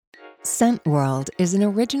Scent World is an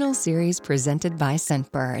original series presented by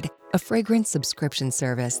Scentbird, a fragrance subscription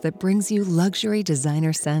service that brings you luxury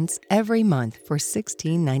designer scents every month for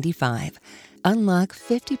 $16.95. Unlock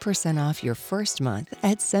 50% off your first month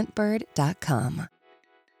at scentbird.com.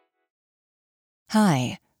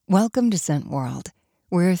 Hi, welcome to Scent World.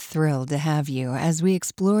 We're thrilled to have you as we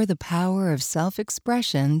explore the power of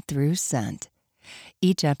self-expression through scent.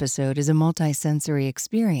 Each episode is a multi-sensory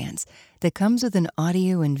experience that comes with an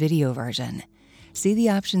audio and video version. See the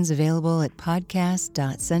options available at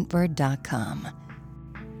podcast.scentbird.com.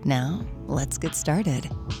 Now, let's get started.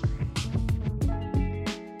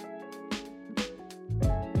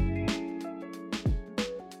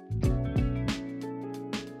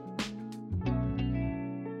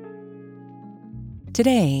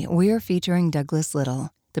 Today, we are featuring Douglas Little,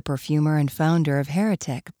 the perfumer and founder of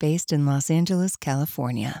Heretic, based in Los Angeles,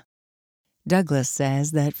 California. Douglas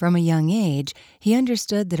says that from a young age, he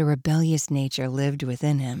understood that a rebellious nature lived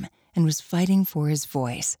within him and was fighting for his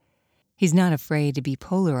voice. He's not afraid to be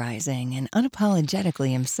polarizing and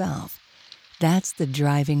unapologetically himself. That's the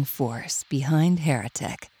driving force behind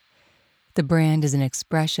Heretic. The brand is an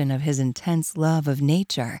expression of his intense love of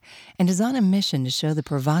nature and is on a mission to show the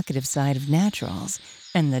provocative side of naturals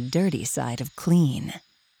and the dirty side of clean.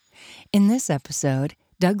 In this episode,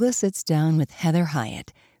 Douglas sits down with Heather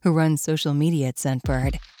Hyatt, who runs social media at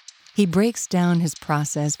Scentbird. He breaks down his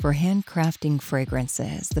process for handcrafting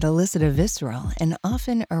fragrances that elicit a visceral and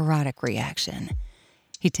often erotic reaction.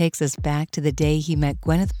 He takes us back to the day he met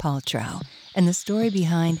Gwyneth Paltrow and the story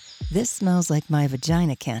behind This Smells Like My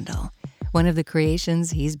Vagina candle, one of the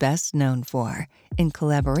creations he's best known for, in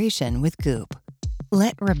collaboration with Goop.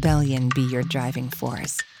 Let rebellion be your driving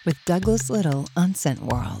force with Douglas Little on Scent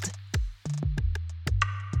World.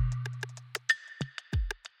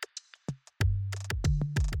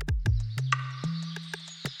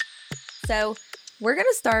 So we're going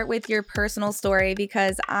to start with your personal story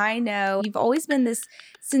because I know you've always been this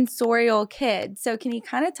sensorial kid. So can you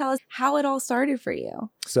kind of tell us how it all started for you?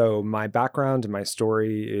 So my background and my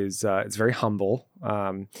story is it's very humble.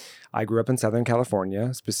 I grew up in Southern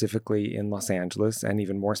California, specifically in Los Angeles, and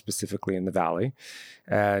even more specifically in the Valley.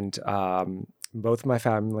 And both my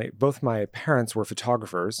parents were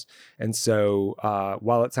photographers. And so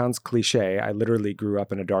while it sounds cliche, I literally grew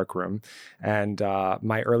up in a dark room. And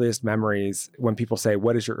my earliest memories, when people say,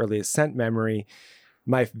 what is your earliest scent memory?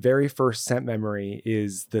 My very first scent memory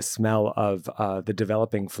is the smell of the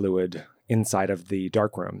developing fluid inside of the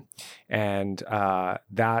darkroom. And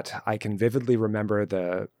that I can vividly remember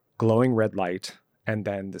the glowing red light and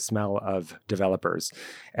then the smell of developers.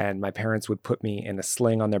 And my parents would put me in a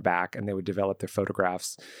sling on their back and they would develop their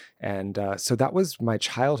photographs. And so that was my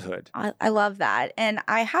childhood. I love that. And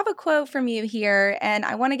I have a quote from you here, and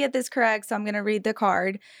I want to get this correct, so I'm going to read the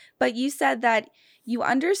card. But you said that you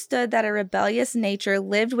understood that a rebellious nature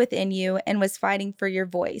lived within you and was fighting for your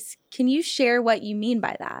voice. Can you share what you mean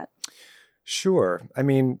by that? Sure. I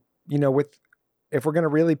mean, if we're going to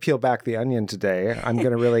really peel back the onion today, I'm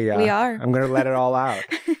going to really, We are. I'm going to let it all out.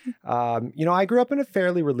 I grew up in a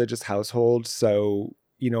fairly religious household. So,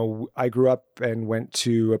 I grew up and went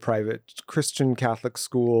to a private Christian Catholic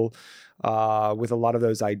school with a lot of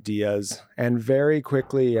those ideas. And very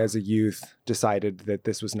quickly as a youth decided that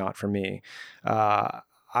this was not for me.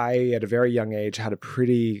 I, at a very young age, had a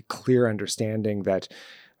pretty clear understanding that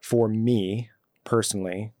for me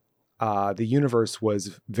personally, the universe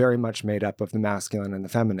was very much made up of the masculine and the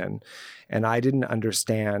feminine. And I didn't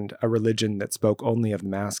understand a religion that spoke only of the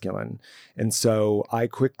masculine. And so I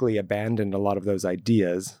quickly abandoned a lot of those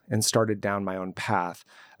ideas and started down my own path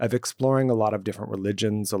of exploring a lot of different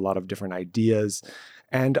religions, a lot of different ideas,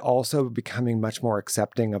 and also becoming much more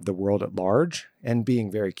accepting of the world at large and being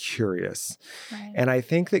very curious. Right. And I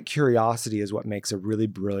think that curiosity is what makes a really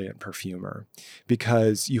brilliant perfumer,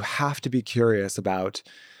 because you have to be curious about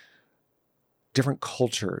different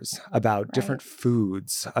cultures, about different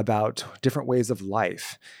foods, about different ways of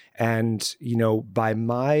life. And, by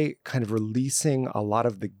my kind of releasing a lot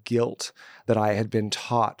of the guilt that I had been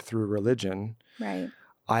taught through religion, I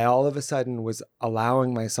all of a sudden was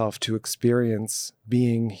allowing myself to experience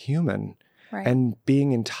being human and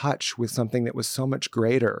being in touch with something that was so much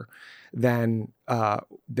greater than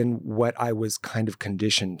what I was kind of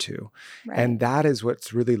conditioned to. And that is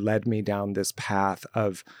what's really led me down this path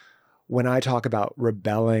of, when I talk about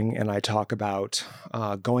rebelling and I talk about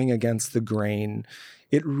going against the grain,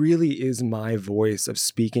 it really is my voice of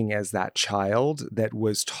speaking as that child that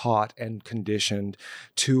was taught and conditioned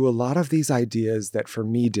to a lot of these ideas that for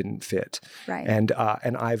me didn't fit. And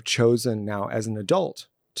I've chosen now as an adult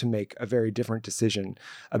to make a very different decision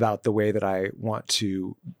about the way that I want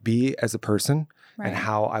to be as a person and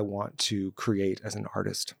how I want to create as an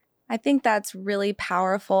artist. I think that's really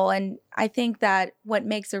powerful. And I think that what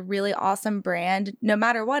makes a really awesome brand, no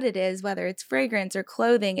matter what it is, whether it's fragrance or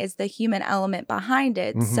clothing, is the human element behind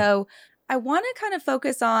it. Mm-hmm. So I want to kind of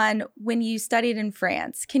focus on when you studied in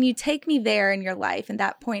France. Can you take me there in your life and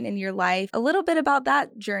that point in your life, a little bit about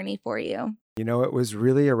that journey for you? You know, it was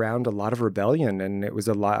really around a lot of rebellion, and it was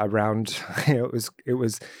a lot around,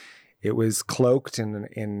 it was cloaked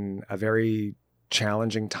in a very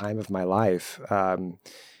challenging time of my life.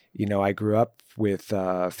 You know, I grew up with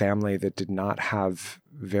a family that did not have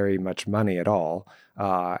very much money at all.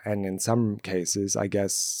 And in some cases, I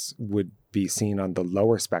guess, would be seen on the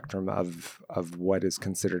lower spectrum of what is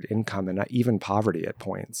considered income and even poverty at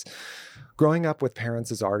points. Growing up with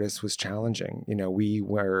parents as artists was challenging. You know, we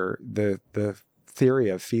were, the theory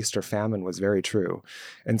of feast or famine was very true.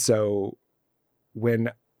 And so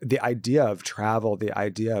when the idea of travel, the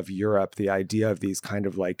idea of Europe, the idea of these kind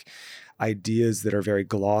of like ideas that are very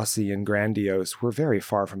glossy and grandiose were very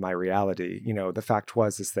far from my reality. You know, the fact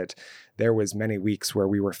is that there was many weeks where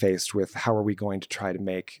we were faced with how are we going to try to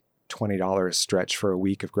make $20 stretch for a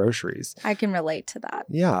week of groceries. I can relate to that.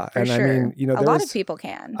 Yeah. For and sure. I mean, you know, a lot of people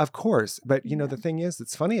can. Of course. But, you know, the thing is,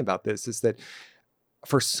 that's funny about this is that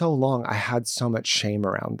for so long, I had so much shame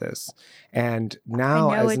around this. And now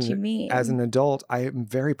as an adult, I am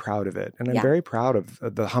very proud of it. And I'm very proud of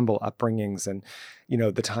the humble upbringings and, you know,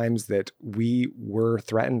 the times that we were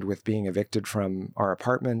threatened with being evicted from our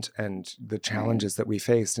apartment and the challenges that we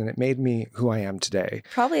faced. And it made me who I am today.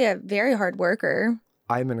 Probably a very hard worker.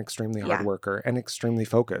 I'm an extremely hard worker and extremely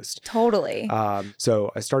focused. Totally.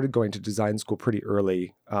 So I started going to design school pretty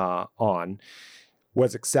early on.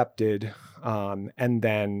 Was accepted, and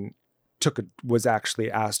then was actually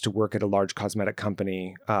asked to work at a large cosmetic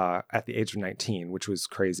company at the age of 19, which was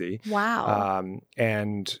crazy. Wow.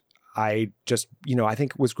 And I just, you know, I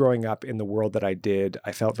think was growing up in the world that I did,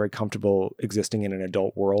 I felt very comfortable existing in an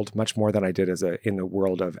adult world, much more than I did in the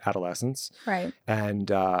world of adolescence. Right. And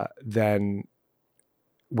then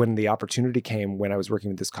when the opportunity came, when I was working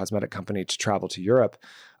with this cosmetic company to travel to Europe,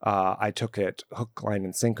 I took it hook, line,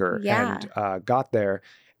 and sinker and got there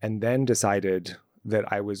and then decided that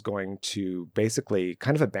I was going to basically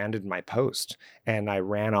kind of abandon my post. And I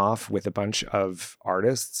ran off with a bunch of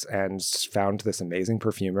artists and found this amazing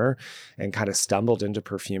perfumer and kind of stumbled into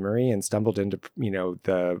perfumery and stumbled into, you know,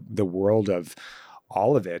 the world of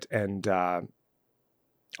all of it. And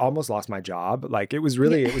almost lost my job. Like it was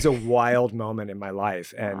a wild moment in my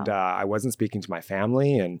life. And I wasn't speaking to my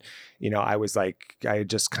family. And, you know, I had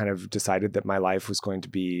just kind of decided that my life was going to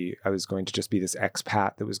be, I was going to just be this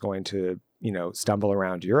expat that was going to, you know, stumble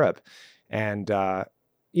around Europe. And,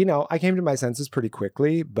 you know, I came to my senses pretty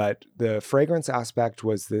quickly, but the fragrance aspect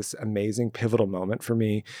was this amazing pivotal moment for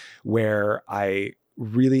me where I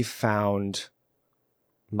really found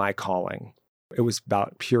my calling. It was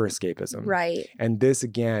about pure escapism. Right. And this,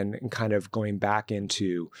 again, kind of going back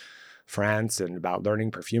into France and about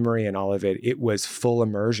learning perfumery and all of it, it was full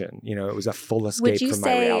immersion. You know, it was a full escape from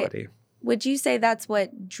my reality. Would you say that's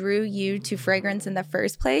what drew you to fragrance in the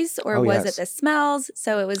first place? Or was it the smells?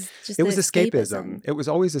 So it was just escapism. It was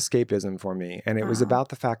always escapism for me. And it was about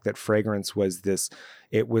the fact that fragrance was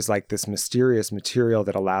it was like this mysterious material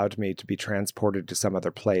that allowed me to be transported to some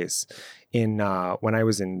other place. When I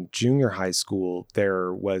was in junior high school,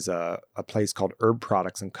 there was a place called Herb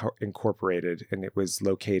Products Incorporated, and it was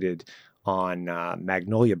located on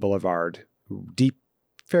Magnolia Boulevard,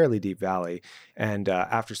 fairly deep valley. And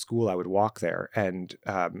after school, I would walk there and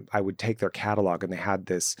I would take their catalog, and they had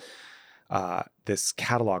this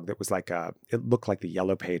catalog that was it looked like the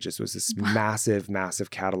Yellow Pages. It was this massive,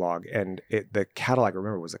 massive catalog. And the catalog, I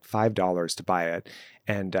remember, was like $5 to buy it.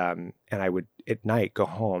 And I would at night go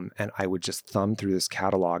home and I would just thumb through this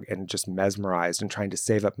catalog and just mesmerized and trying to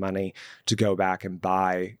save up money to go back and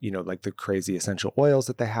buy, you know, like the crazy essential oils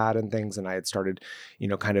that they had and things. And I had started, you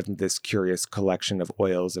know, kind of this curious collection of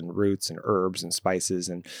oils and roots and herbs and spices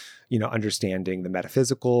and, you know, understanding the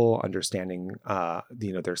metaphysical, understanding,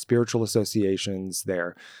 you know, their spiritual associations,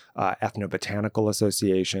 their ethnobotanical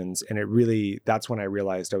associations. And that's when I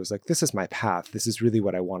realized I was like, this is my path. This is really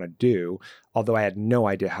what I want to do. Although I had no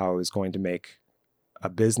idea how I was going to make a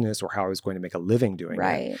business or how I was going to make a living doing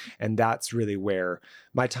it. And that's really where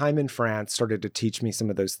my time in France started to teach me some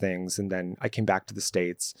of those things. And then I came back to the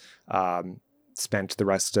States, spent the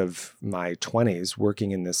rest of my 20s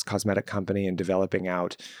working in this cosmetic company and developing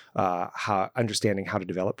out, understanding how to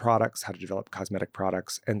develop products, how to develop cosmetic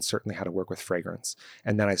products, and certainly how to work with fragrance.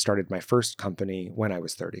 And then I started my first company when I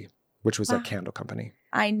was 30, which was a candle company.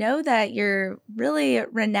 I know that you're really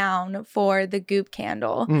renowned for the Goop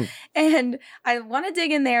candle. And I want to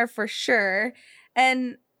dig in there for sure.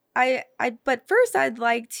 And but first I'd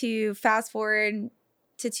like to fast forward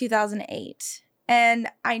to 2008. And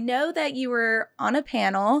I know that you were on a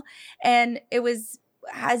panel, and it was,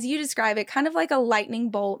 as you describe it, kind of like a lightning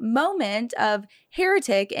bolt moment of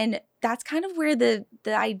Heretic. And that's kind of where the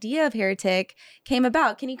idea of Heretic came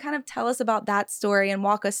about. Can you kind of tell us about that story and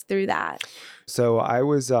walk us through that? So I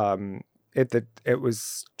was it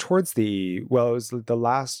was towards it was the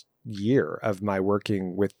last year of my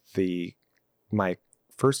working with my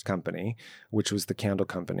first company, which was the candle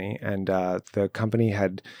company, and the company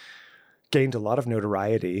had gained a lot of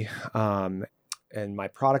notoriety. And my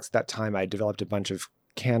products at that time, I developed a bunch of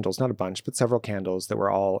candles, not a bunch, but several candles that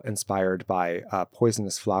were all inspired by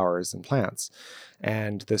poisonous flowers and plants.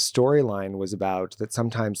 And the storyline was about that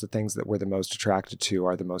sometimes the things that we're the most attracted to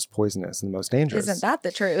are the most poisonous and the most dangerous. Isn't that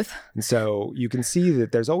the truth? And so you can see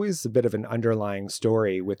that there's always a bit of an underlying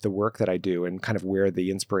story with the work that I do and kind of where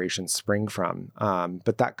the inspirations spring from.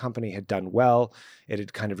 But that company had done well. It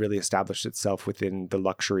had kind of really established itself within the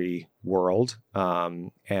luxury world,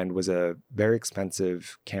 and was a very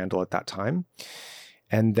expensive candle at that time.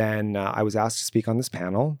 And then I was asked to speak on this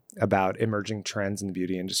panel about emerging trends in the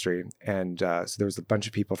beauty industry. And so there was a bunch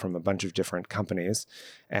of people from a bunch of different companies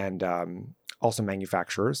and also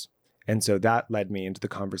manufacturers. And so that led me into the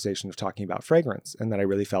conversation of talking about fragrance. And that I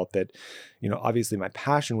really felt that, obviously my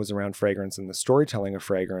passion was around fragrance and the storytelling of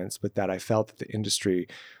fragrance, but that I felt that the industry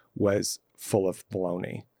was full of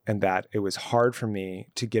baloney and that it was hard for me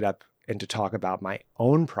to get up and to talk about my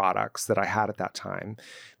own products that I had at that time,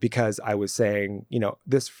 because I was saying,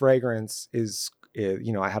 this fragrance is,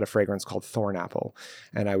 I had a fragrance called Thorn Apple,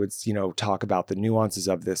 and I would, talk about the nuances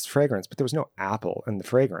of this fragrance, but there was no apple in the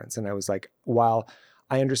fragrance. And I was like, while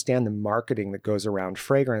I understand the marketing that goes around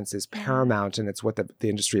fragrance is paramount and it's what the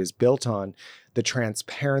industry is built on, the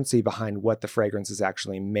transparency behind what the fragrance is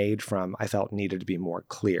actually made from, I felt needed to be more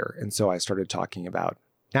clear. And so I started talking about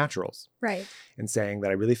naturals. Right. And saying that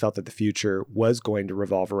I really felt that the future was going to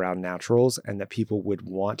revolve around naturals and that people would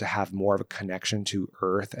want to have more of a connection to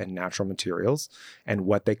earth and natural materials and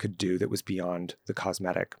what they could do that was beyond the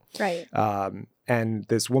cosmetic. Right. And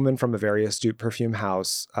this woman from a very astute perfume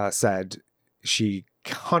house said, she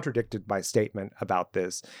contradicted my statement about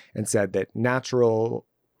this and said that natural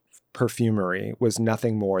perfumery was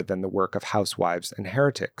nothing more than the work of housewives and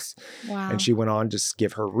heretics. Wow. And she went on to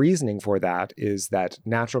give her reasoning for that is that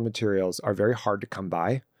natural materials are very hard to come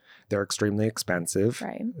by. They're extremely expensive.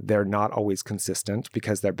 Right. They're not always consistent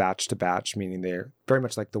because they're batch to batch, meaning they're very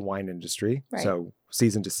much like the wine industry. Right. So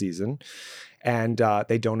season to season. And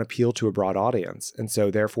they don't appeal to a broad audience. And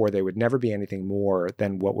so therefore they would never be anything more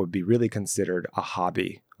than what would be really considered a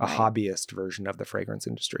hobby, a hobbyist version of the fragrance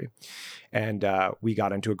industry. And we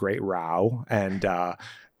got into a great row, and the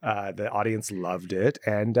audience loved it.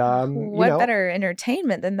 And what better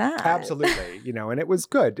entertainment than that? Absolutely. And it was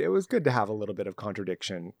good. It was good to have a little bit of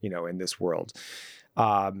contradiction, in this world.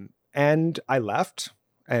 And I left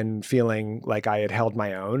and feeling like I had held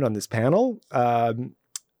my own on this panel.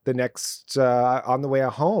 The next, on the way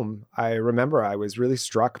home, I remember I was really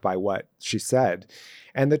struck by what she said.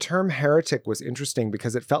 And the term heretic was interesting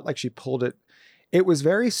because it felt like she pulled it. It was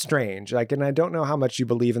very strange. And I don't know how much you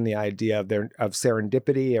believe in the idea of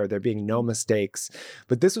serendipity or there being no mistakes.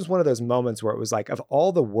 But this was one of those moments where it was like, of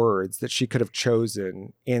all the words that she could have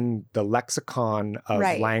chosen in the lexicon of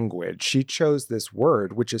language, she chose this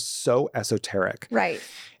word, which is so esoteric. Right.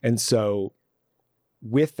 And so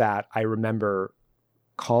with that, I remember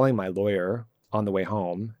calling my lawyer on the way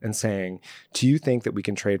home and saying, do you think that we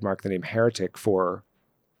can trademark the name Heretic for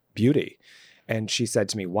beauty? And she said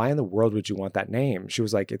to me, why in the world would you want that name? She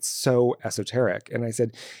was like, it's so esoteric. And I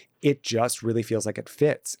said, it just really feels like it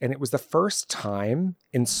fits. And it was the first time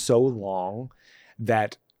in so long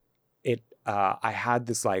that I had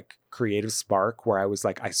this like creative spark where I was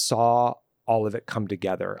like, I saw all of it come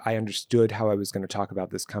together. I understood how I was going to talk about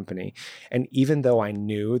this company. And even though I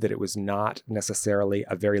knew that it was not necessarily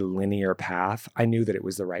a very linear path, I knew that it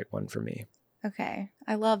was the right one for me. Okay.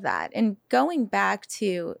 I love that. And going back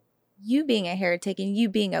to you being a heretic and you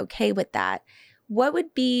being okay with that, what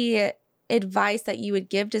would be advice that you would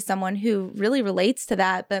give to someone who really relates to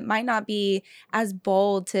that, but might not be as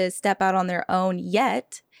bold to step out on their own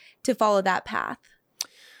yet to follow that path?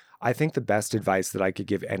 I think the best advice that I could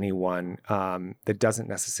give anyone that doesn't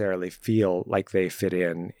necessarily feel like they fit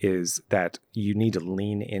in is that you need to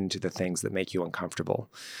lean into the things that make you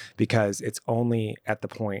uncomfortable, because it's only at the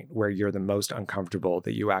point where you're the most uncomfortable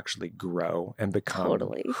that you actually grow and become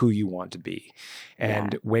who you want to be.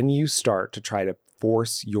 And when you start to try to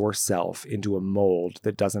force yourself into a mold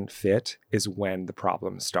that doesn't fit is when the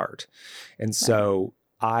problems start. And so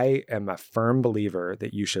I am a firm believer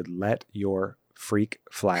that you should let your freak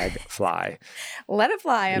flag fly. Let it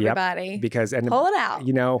fly, everybody. Yep, because pull it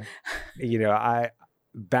out.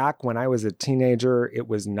 Back when I was a teenager, it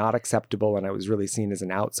was not acceptable and I was really seen as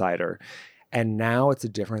an outsider. And now it's a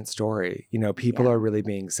different story. People are really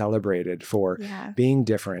being celebrated for being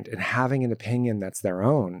different and having an opinion that's their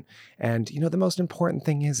own. And, the most important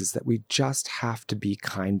thing is that we just have to be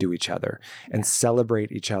kind to each other and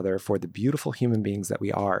celebrate each other for the beautiful human beings that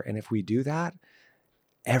we are. And if we do that,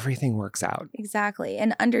 everything works out. Exactly.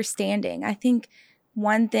 And understanding. I think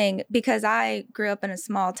one thing, because I grew up in a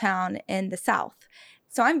small town in the South,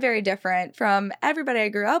 so I'm very different from everybody I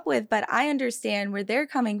grew up with, but I understand where they're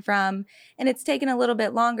coming from. And it's taken a little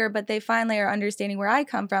bit longer, but they finally are understanding where I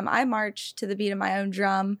come from. I march to the beat of my own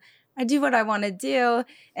drum. I do what I want to do.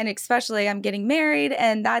 And especially I'm getting married.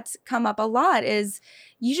 And that's come up a lot is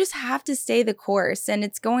you just have to stay the course and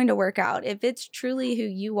it's going to work out. If it's truly who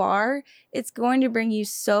you are, it's going to bring you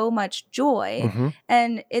so much joy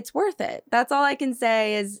and it's worth it. That's all I can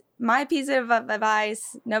say is my piece of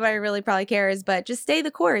advice. Nobody really probably cares, but just stay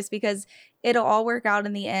the course because it'll all work out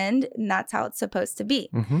in the end. And that's how it's supposed to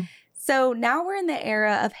be. So now we're in the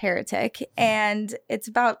era of Heretic and it's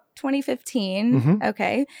about 2015.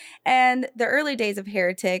 Okay. And the early days of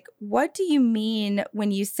Heretic, what do you mean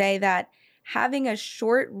when you say that having a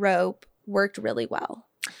short rope worked really well?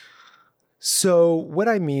 So what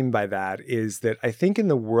I mean by that is that I think in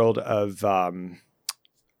the world of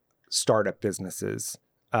startup businesses,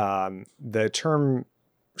 the term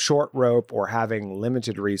short rope or having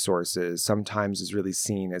limited resources sometimes is really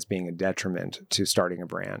seen as being a detriment to starting a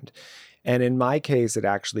brand. And in my case, it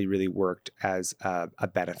actually really worked as a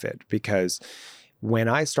benefit because when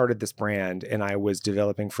I started this brand and I was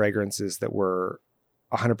developing fragrances that were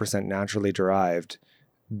 100% naturally derived,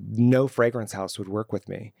 no fragrance house would work with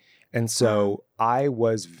me. And so I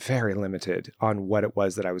was very limited on what it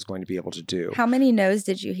was that I was going to be able to do. How many no's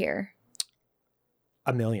did you hear?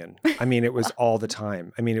 A million. I mean, it was all the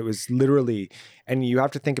time. I mean, it was literally, and you have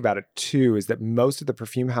to think about it too, is that most of the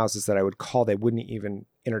perfume houses that I would call, they wouldn't even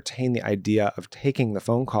entertain the idea of taking the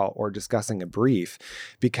phone call or discussing a brief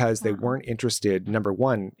because they weren't interested. Number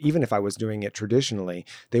one, even if I was doing it traditionally,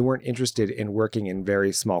 they weren't interested in working in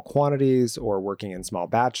very small quantities or working in small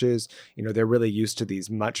batches. They're really used to these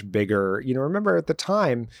much bigger, remember at the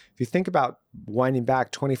time, if you think about winding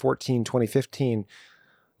back 2014, 2015,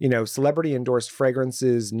 celebrity endorsed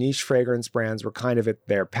fragrances, niche fragrance brands were kind of at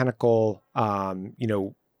their pinnacle,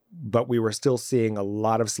 but we were still seeing a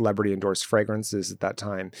lot of celebrity endorsed fragrances at that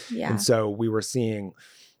time. Yeah. And so we were seeing,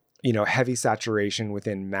 heavy saturation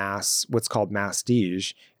within what's called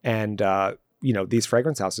masstige. And, these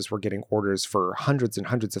fragrance houses were getting orders for hundreds and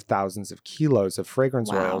hundreds of thousands of kilos of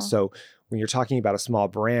fragrance oil. So when you're talking about a small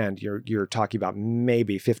brand, you're talking about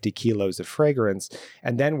maybe 50 kilos of fragrance.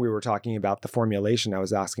 And then we were talking about the formulation I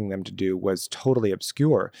was asking them to do was totally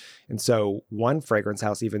obscure. And so one fragrance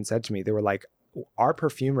house even said to me, they were like, our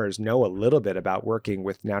perfumers know a little bit about working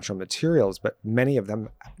with natural materials, but many of them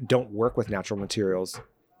don't work with natural materials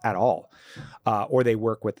at all, or they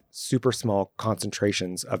work with super small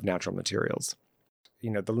concentrations of natural materials.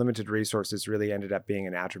 The limited resources really ended up being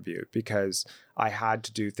an attribute because I had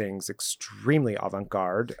to do things extremely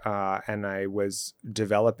avant-garde, and I was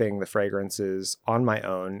developing the fragrances on my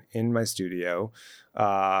own in my studio,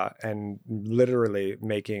 and literally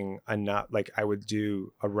making enough. Like I would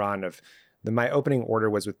do a run of. My opening order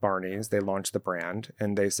was with Barney's. They launched the brand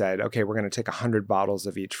and they said, okay, we're going to take 100 bottles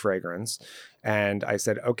of each fragrance. And I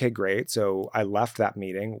said, okay, great. So I left that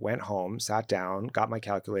meeting, went home, sat down, got my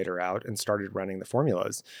calculator out and started running the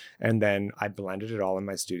formulas. And then I blended it all in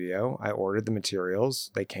my studio. I ordered the materials.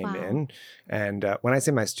 They came in. And when I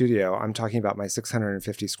say my studio, I'm talking about my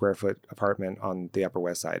 650 square foot apartment on the Upper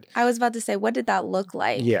West Side. I was about to say, what did that look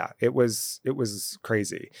like? Yeah, it was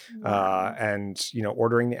crazy. And,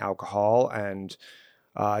 ordering the alcohol and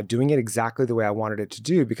doing it exactly the way I wanted it to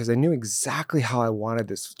do because I knew exactly how I wanted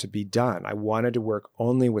this to be done. I wanted to work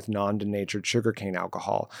only with non-denatured sugarcane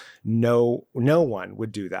alcohol. No one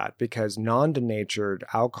would do that because non-denatured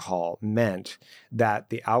alcohol meant that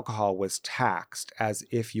the alcohol was taxed as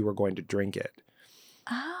if you were going to drink it.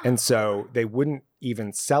 And so they wouldn't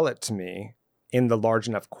even sell it to me in the large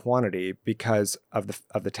enough quantity because of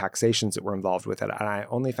the taxations that were involved with it. And I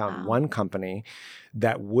only found one company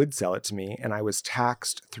that would sell it to me, and I was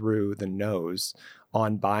taxed through the nose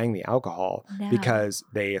on buying the alcohol because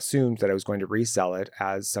they assumed that I was going to resell it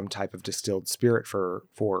as some type of distilled spirit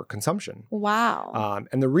for consumption. Wow.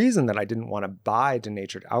 And the reason that I didn't want to buy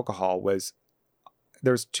denatured alcohol was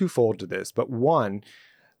there's twofold to this, but one,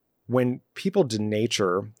 when people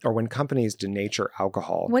denature or when companies denature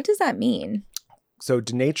alcohol. What does that mean? So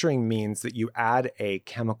denaturing means that you add a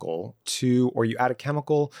chemical to, or you add a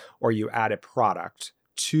chemical or you add a product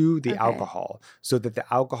to the alcohol so that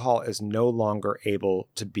the alcohol is no longer able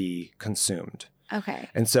to be consumed. Okay.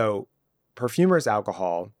 And so perfumer's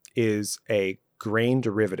alcohol is a grain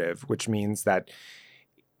derivative, which means that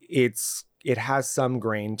it has some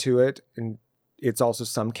grain to it and it's also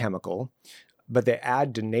some chemical, but they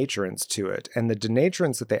add denaturants to it. And the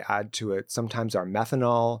denaturants that they add to it sometimes are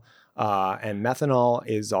methanol, and methanol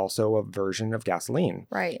is also a version of gasoline.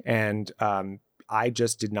 Right. And I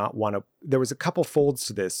just did not want to, there was a couple folds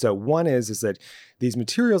to this. So one is that these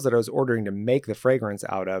materials that I was ordering to make the fragrance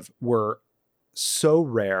out of were so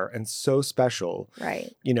rare and so special.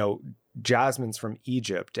 Right. You know, jasmines from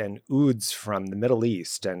Egypt and ouds from the Middle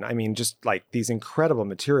East. And I mean, just like these incredible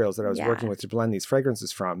materials that I was working with to blend these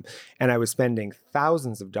fragrances from. And I was spending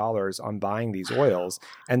thousands of dollars on buying these oils.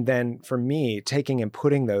 And then for me, taking and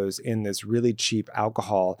putting those in this really cheap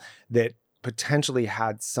alcohol that potentially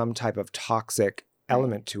had some type of toxic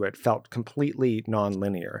element to it felt completely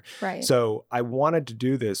non-linear. Right. So I wanted to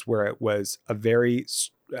do this where it was a very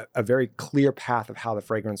clear path of how the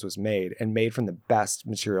fragrance was made and made from the best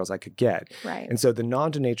materials I could get. Right. And so the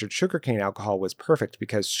non-denatured sugarcane alcohol was perfect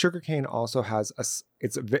because sugarcane also has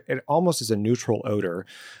it almost is a neutral odor,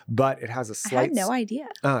 but it has a slight. I had no idea.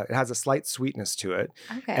 It has a slight sweetness to it.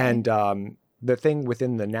 Okay. And the thing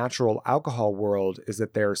within the natural alcohol world is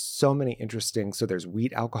that there's so many interesting. So there's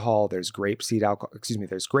wheat alcohol, there's grapeseed alcohol.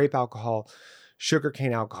 There's grape alcohol,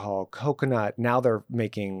 sugarcane alcohol, coconut. Now they're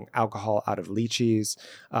making alcohol out of lychees.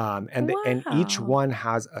 And each one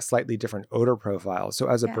has a slightly different odor profile. So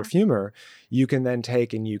as a perfumer, you can then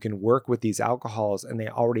take and you can work with these alcohols and they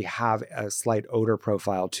already have a slight odor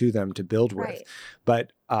profile to them to build with. Right.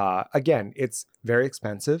 But again, it's very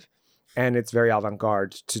expensive and it's very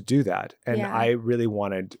avant-garde to do that. And I really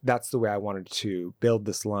that's the way I wanted to build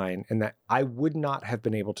this line, and that I would not have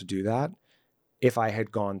been able to do that if I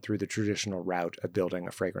had gone through the traditional route of building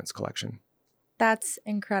a fragrance collection. That's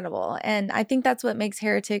incredible. And I think that's what makes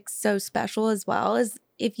Heretic so special as well, is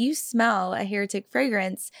if you smell a Heretic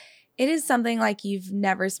fragrance, it is something like you've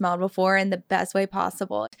never smelled before in the best way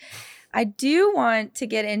possible. I do want to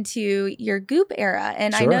get into your Goop era.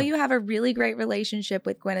 And I know you have a really great relationship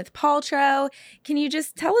with Gwyneth Paltrow. Can you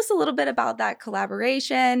just tell us a little bit about that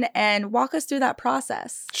collaboration and walk us through that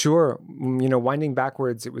process? Sure. You know, winding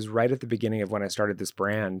backwards, it was right at the beginning of when I started this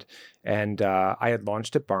brand. And I had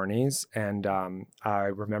launched at Barney's. And I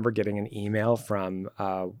remember getting an email from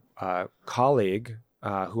a colleague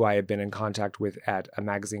who I had been in contact with at a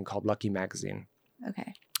magazine called Lucky Magazine.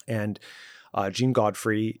 Okay. And Jean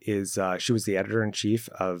Godfrey she was the editor-in-chief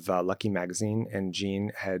of Lucky Magazine, and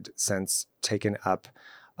Jean had since taken up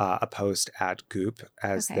a post at Goop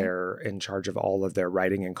as they're in charge of all of their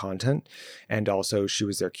writing and content. And also she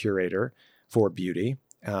was their curator for beauty.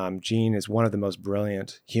 Jean is one of the most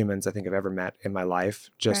brilliant humans I think I've ever met in my life,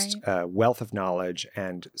 just a wealth of knowledge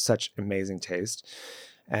and such amazing taste.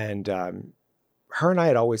 And her and I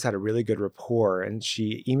had always had a really good rapport, and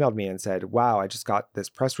she emailed me and said, wow, I just got this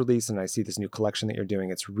press release and I see this new collection that you're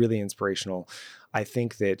doing. It's really inspirational. I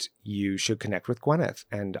think that you should connect with Gwyneth.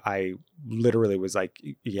 And I literally was like,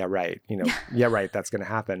 yeah, right. You know, yeah, right. That's going to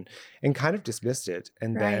happen, and kind of dismissed it.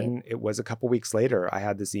 And then it was a couple weeks later, I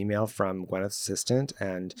had this email from Gwyneth's assistant,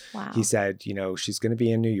 and he said, you know, she's going to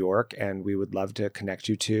be in New York and we would love to connect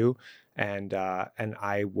you two. And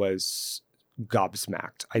I was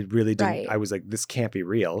gobsmacked. I really didn't. I was like, this can't be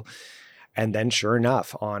real. And then sure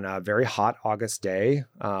enough, on a very hot August day,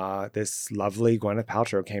 this lovely Gwyneth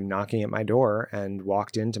Paltrow came knocking at my door and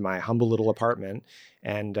walked into my humble little apartment.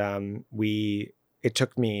 And it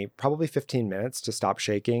took me probably 15 minutes to stop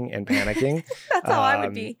shaking and panicking. That's how I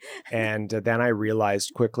would be. And then I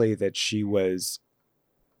realized quickly that she was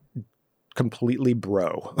completely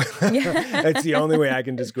bro. It's the only way I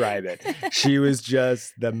can describe it. She was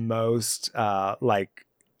just the most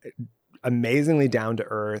amazingly down to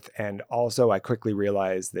earth. And also I quickly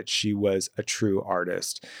realized that she was a true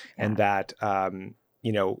artist, and that,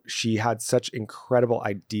 you know, she had such incredible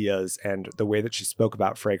ideas, and the way that she spoke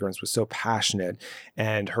about fragrance was so passionate,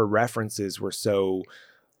 and her references were so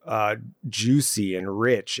juicy and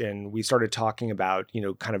rich. And we started talking about, you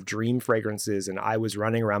know, kind of dream fragrances. And I was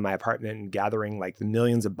running around my apartment and gathering like the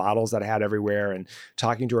millions of bottles that I had everywhere and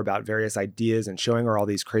talking to her about various ideas and showing her all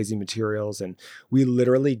these crazy materials. And we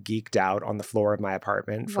literally geeked out on the floor of my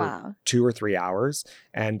apartment for 2 or 3 hours.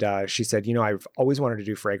 And she said, you know, I've always wanted to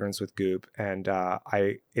do fragrance with Goop. And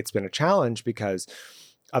it's been a challenge because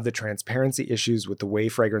of the transparency issues with the way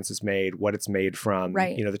fragrance is made, what it's made from,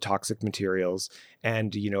 Right. the toxic materials.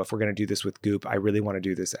 And, if we're going to do this with Goop, I really want to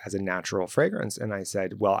do this as a natural fragrance. And I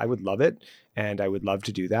said, well, I would love it. And I would love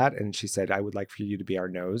to do that. And she said, I would like for you to be our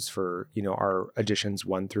nose for, our editions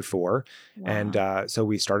 1 through 4. Wow. And so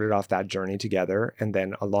we started off that journey together. And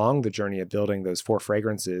then along the journey of building those 4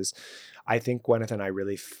 fragrances, I think Gwyneth and I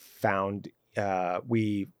really found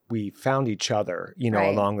we found each other, Right.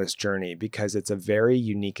 along this journey, because it's a very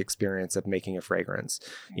unique experience of making a fragrance.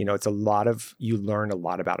 It's you learn a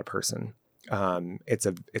lot about a person.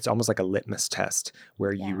 It's almost like a litmus test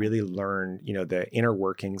where you really learn, the inner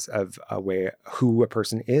workings of who a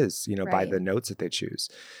person is, by Right. the notes that they choose.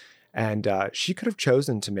 And she could have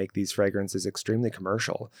chosen to make these fragrances extremely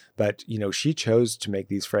commercial, but, she chose to make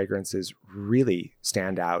these fragrances really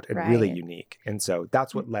stand out and really Right. unique. And so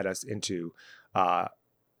that's what led us into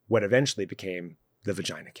what eventually became the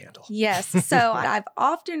vagina candle. Yes. So I've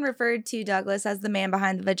often referred to Douglas as the man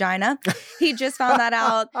behind the vagina. He just found that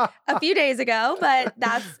out a few days ago, but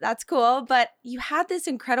that's cool. But you had this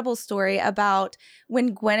incredible story about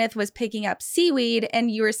when Gwyneth was picking up seaweed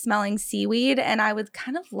and you were smelling seaweed. And I would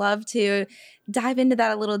kind of love to dive into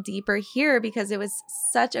that a little deeper here, because it was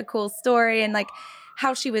such a cool story, and like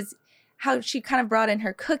how she kind of brought in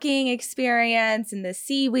her cooking experience and the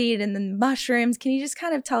seaweed and the mushrooms. Can you just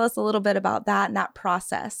kind of tell us a little bit about that and that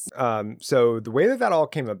process? So the way that all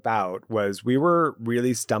came about was we were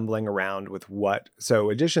really stumbling around with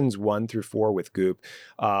so editions 1 through 4 with Goop,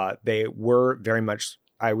 they were very much,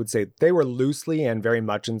 I would say they were loosely and very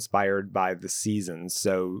much inspired by the seasons.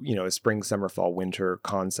 So, a spring, summer, fall, winter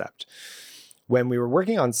concept. When we were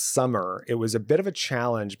working on summer, it was a bit of a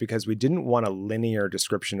challenge because we didn't want a linear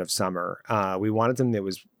description of summer. We wanted something that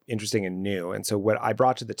was interesting and new. And so what I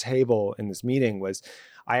brought to the table in this meeting was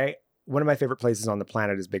one of my favorite places on the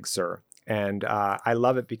planet is Big Sur. And I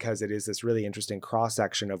love it because it is this really interesting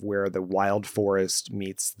cross-section of where the wild forest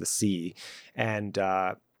meets the sea. And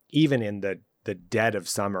even in the dead of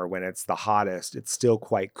summer, when it's the hottest, it's still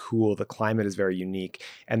quite cool. The climate is very unique.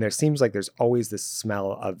 And there seems like there's always this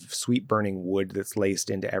smell of sweet burning wood that's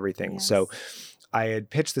laced into everything. Yes. So I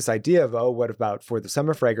had pitched this idea of, what about for the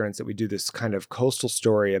summer fragrance that we do this kind of coastal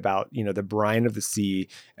story about, the brine of the sea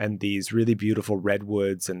and these really beautiful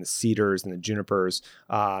redwoods and the cedars and the junipers.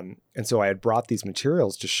 And so I had brought these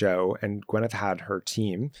materials to show, and Gwyneth had her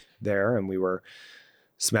team there, and we were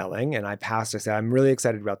smelling, and I said, I'm really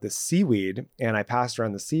excited about this seaweed. And I passed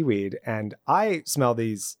around the seaweed, and I smell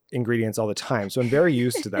these ingredients all the time. So I'm very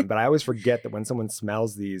used to them, but I always forget that when someone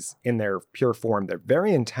smells these in their pure form, they're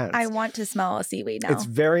very intense. I want to smell a seaweed now. It's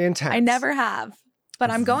very intense. I never have,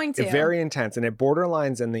 but I'm going to. It's very intense, and it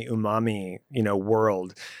borderlines in the umami,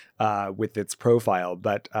 world with its profile.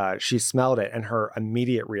 But she smelled it, and her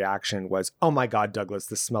immediate reaction was, "Oh my God, Douglas,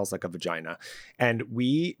 this smells like a vagina!" And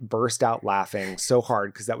we burst out laughing so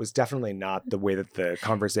hard, because that was definitely not the way that the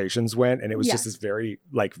conversations went, and it was just this very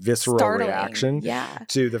visceral startling reaction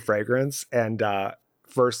to the fragrance. And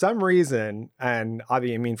for some reason, and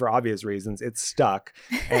for obvious reasons, it stuck.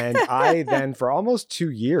 And I then, for almost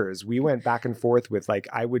 2 years, we went back and forth with,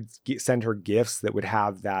 I would send her gifts that would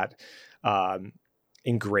have that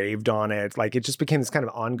engraved on it. It just became this kind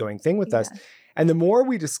of ongoing thing with us. And the more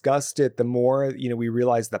we discussed it, the more, we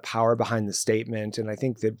realized the power behind the statement. And I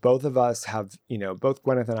think that both of us have, both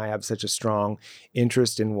Gwyneth and I have such a strong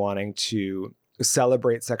interest in wanting to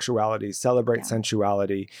celebrate sexuality, celebrate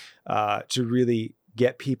sensuality, to really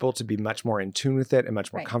get people to be much more in tune with it and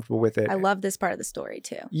much more comfortable with it. I love this part of the story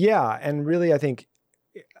too. Yeah. And really, I think,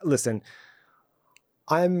 listen,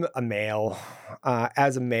 I'm a male.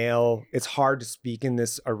 As a male, it's hard to speak in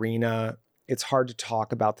this arena. It's hard to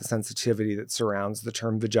talk about the sensitivity that surrounds the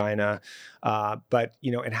term vagina. But,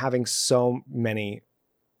 and having so many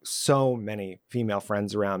female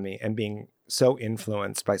friends around me, and being so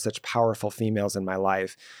influenced by such powerful females in my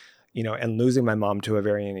life, and losing my mom to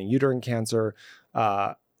ovarian and uterine cancer,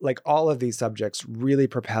 all of these subjects really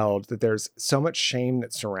propelled that there's so much shame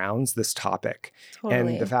that surrounds this topic.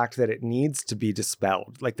 Totally. And the fact that it needs to be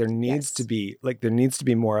dispelled. There needs to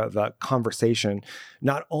be more of a conversation,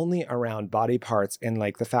 not only around body parts and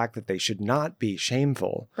the fact that they should not be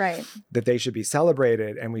shameful, right? That they should be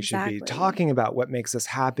celebrated, and we should be talking about what makes us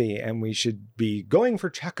happy, and we should be going for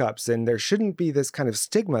checkups, and there shouldn't be this kind of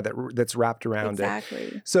stigma that's wrapped around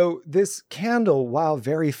it. So this candle, while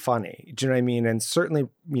very funny, do you know what I mean? And certainly,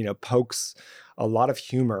 pokes a lot of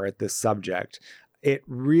humor at this subject,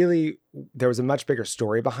 there was a much bigger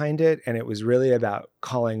story behind it. And it was really about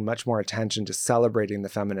calling much more attention to celebrating the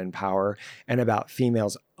feminine power and about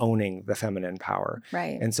females owning the feminine power.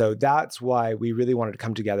 Right. And so that's why we really wanted to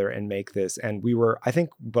come together and make this. And I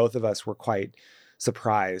think both of us were quite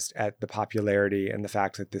surprised at the popularity and the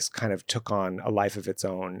fact that this kind of took on a life of its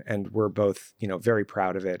own. And we're both, very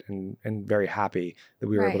proud of it and very happy that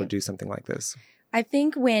we were able to do something like this. I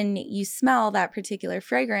think when you smell that particular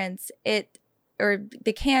fragrance, or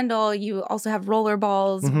the candle, you also have roller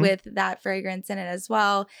balls with that fragrance in it as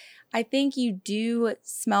well. I think you do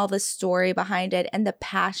smell the story behind it and the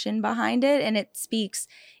passion behind it. And it speaks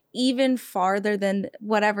even farther than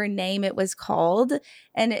whatever name it was called.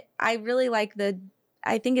 And I really like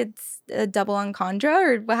I think it's a double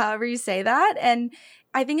entendre, or however you say that. And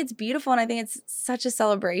I think it's beautiful. And I think it's such a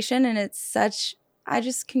celebration. And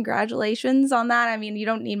congratulations on that. I mean, you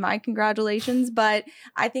don't need my congratulations, but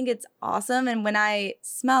I think it's awesome. And when I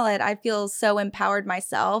smell it, I feel so empowered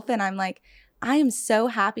myself. And I'm like, I am so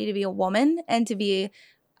happy to be a woman and to be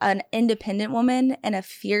an independent woman and a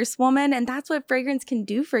fierce woman. And that's what fragrance can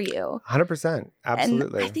do for you. 100%.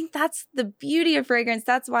 Absolutely. And I think that's the beauty of fragrance.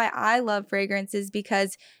 That's why I love fragrance, is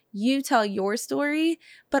because you tell your story,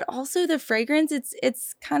 but also the fragrance,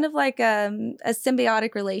 it's kind of like a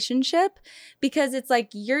symbiotic relationship, because it's like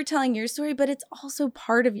you're telling your story, but it's also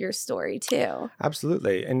part of your story too.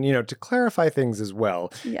 Absolutely. And, to clarify things as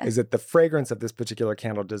well, is that the fragrance of this particular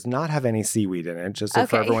candle does not have any seaweed in it, just so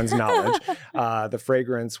for everyone's knowledge. The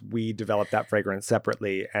fragrance, we developed that fragrance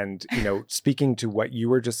separately. And, speaking to what you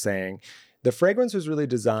were just saying, the fragrance was really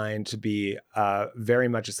designed to be very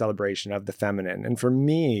much a celebration of the feminine. And for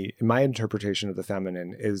me, my interpretation of the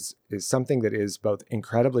feminine is something that is both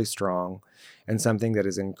incredibly strong and something that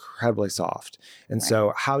is incredibly soft. And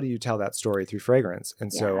so how do you tell that story through fragrance?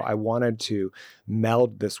 And so I wanted to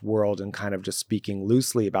meld this world, and kind of just speaking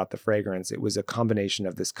loosely about the fragrance. It was a combination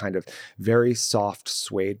of this kind of very soft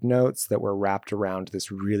suede notes that were wrapped around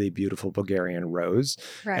this really beautiful Bulgarian rose.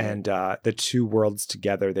 Right. And the two worlds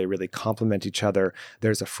together, they really complement each other.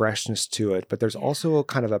 There's a freshness to it, but there's also a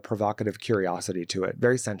kind of a provocative curiosity to it.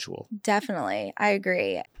 Very sensual. Definitely. I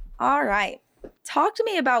agree. All right. Talk to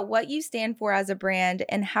me about what you stand for as a brand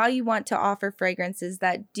and how you want to offer fragrances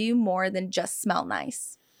that do more than just smell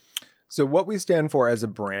nice. So what we stand for as a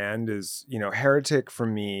brand is, Heretic for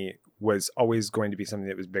me was always going to be something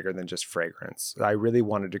that was bigger than just fragrance. I really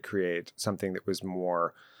wanted to create something that was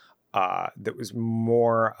more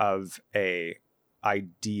of a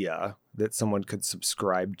idea that someone could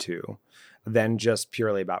subscribe to than just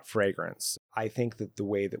purely about fragrance. I think that the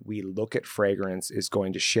way that we look at fragrance is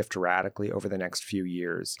going to shift radically over the next few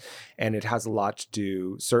years. And it has a lot to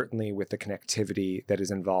do, certainly, with the connectivity that is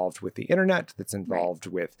involved with the internet, that's involved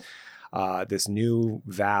with this new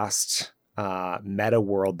vast meta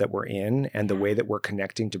world that we're in, and the way that we're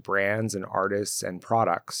connecting to brands and artists and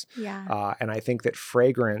products. And I think that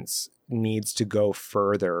fragrance needs to go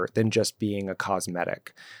further than just being a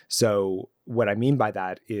cosmetic. So what I mean by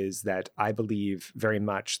that is that I believe very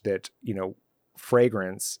much that,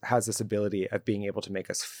 fragrance has this ability of being able to make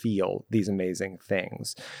us feel these amazing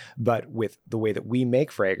things. But with the way that we make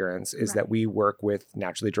fragrance is that we work with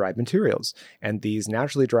naturally dried materials. And these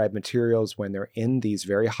naturally dried materials, when they're in these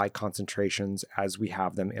very high concentrations as we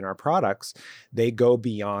have them in our products, they go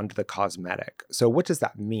beyond the cosmetic. So what does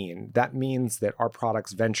that mean? That means that our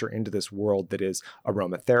products venture into this world that is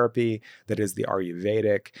aromatherapy, that is the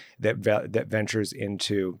Ayurvedic, that ventures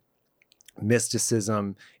into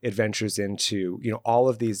mysticism. It ventures into, all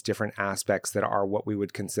of these different aspects that are what we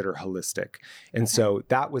would consider holistic. And so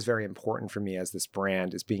that was very important for me as this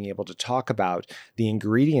brand, is being able to talk about the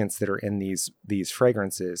ingredients that are in these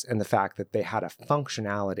fragrances, and the fact that they had a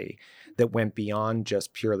functionality that went beyond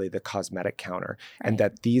just purely the cosmetic counter, and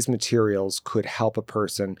that these materials could help a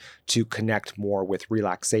person to connect more with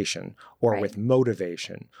relaxation, or with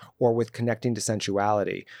motivation, or with connecting to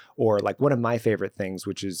sensuality, or like one of my favorite things,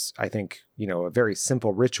 which is, I think, a very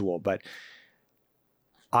simple ritual, but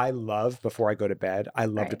I love, before I go to bed, I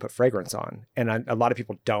love to put fragrance on. And a lot of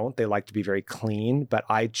people don't. They like to be very clean, but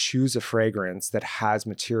I choose a fragrance that has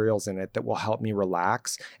materials in it that will help me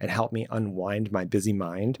relax and help me unwind my busy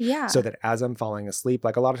mind. So that as I'm falling asleep,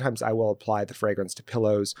 like a lot of times I will apply the fragrance to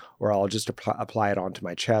pillows, or I'll just apply it onto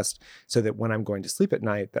my chest, so that when I'm going to sleep at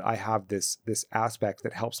night, that I have this aspect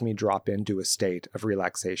that helps me drop into a state of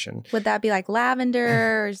relaxation. Would that be like lavender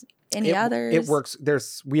or any others? It works.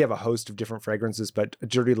 We have a host of different fragrances, but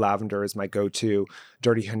Dirty Lavender is my go-to.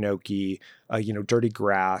 Dirty Hinoki, dirty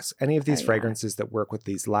grass, any of these Oh, yeah. fragrances that work with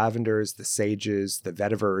these lavenders, the sages, the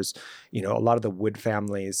vetivers, a lot of the wood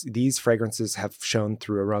families. These fragrances have shown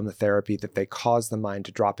through aromatherapy that they cause the mind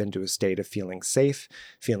to drop into a state of feeling safe,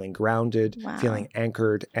 feeling grounded, Wow. feeling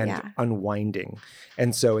anchored, and Yeah. unwinding.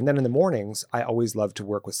 And then in the mornings, I always love to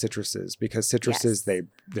work with citruses because citruses, Yes.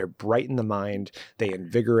 they're brighten the mind, they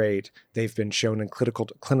invigorate. They've been shown in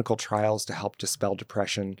clinical trials to help dispel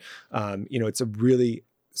depression.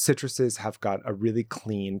 Citruses have got a really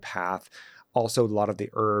clean path. Also, a lot of the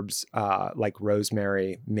herbs like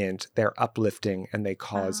rosemary, mint, they're uplifting and they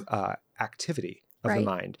cause activity of the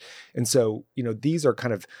mind. And so, these are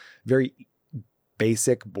kind of very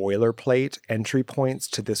basic boilerplate entry points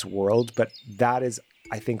to this world, but that is,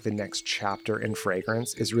 I think, the next chapter in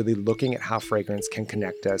fragrance is really looking at how fragrance can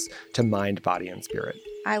connect us to mind, body, and spirit.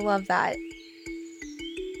 I love that.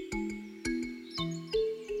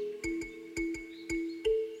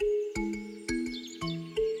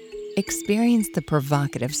 Experience the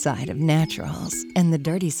provocative side of naturals and the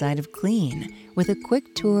dirty side of clean with a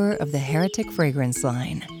quick tour of the Heretic fragrance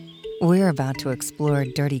line. We're about to explore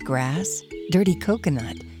dirty grass, dirty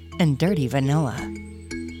coconut, and dirty vanilla.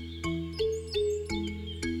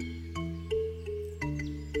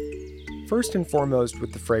 First and foremost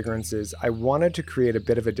with the fragrances, I wanted to create a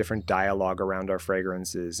bit of a different dialogue around our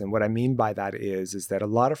fragrances. And what I mean by that is that a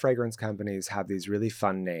lot of fragrance companies have these really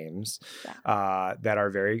fun names that are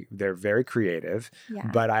very creative. Yeah.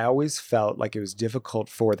 But I always felt like it was difficult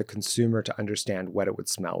for the consumer to understand what it would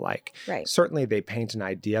smell like. Right. Certainly they paint an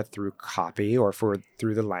idea through copy or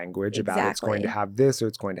through the language about it's going to have this or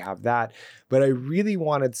it's going to have that. But I really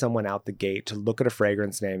wanted someone out the gate to look at a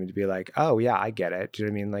fragrance name and to be like, oh yeah, I get it. Do you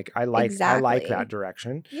know what I mean? Like I like that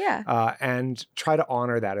direction. Yeah. And try to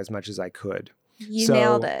honor that as much as I could. You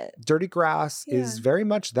nailed it. Dirty Grass is very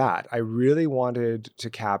much that. I really wanted to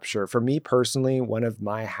capture, for me personally, one of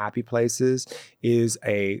my happy places is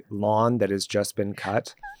a lawn that has just been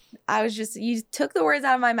cut. You took the words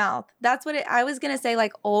out of my mouth. That's what I was going to say,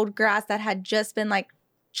 like old grass that had just been like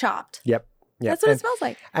chopped. Yep. Yeah. That's what it smells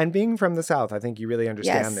like. And being from the South, I think you really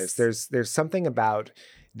understand this. There's something about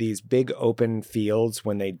these big open fields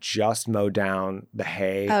when they just mow down the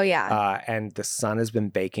hay. Oh yeah. And the sun has been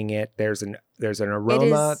baking it. There's an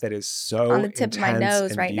aroma that is so on the tip of my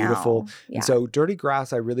nose right beautiful. now. Yeah. And so Dirty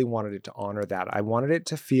Grass, I really wanted it to honor that. I wanted it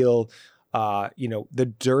to feel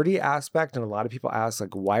the dirty aspect. And a lot of people ask,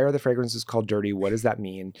 like, why are the fragrances called dirty? What does that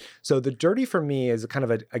mean? So the dirty for me is kind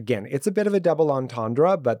of it's a bit of a double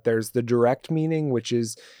entendre, but there's the direct meaning, which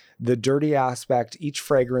is the dirty aspect. Each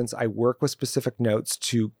fragrance, I work with specific notes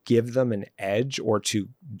to give them an edge or to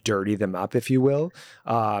dirty them up, if you will.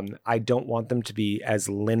 I don't want them to be as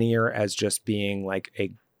linear as just being like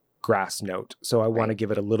a grass note. So I want to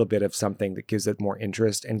give it a little bit of something that gives it more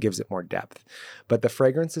interest and gives it more depth. But the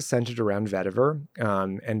fragrance is centered around vetiver,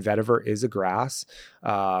 and vetiver is a grass,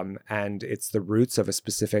 and it's the roots of a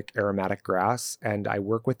specific aromatic grass. And I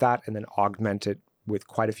work with that and then augment it with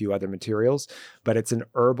quite a few other materials, but it's an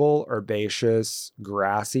herbal, herbaceous,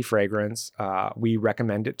 grassy fragrance. We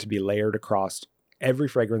recommend it to be layered across every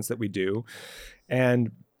fragrance that we do.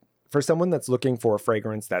 And for someone that's looking for a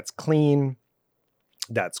fragrance that's clean,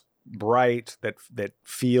 that's bright, that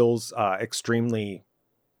feels extremely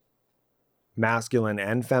masculine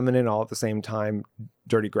and feminine all at the same time,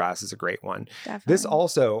 Dirty Grass is a great one. Definitely. This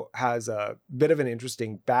also has a bit of an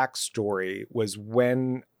interesting backstory. Was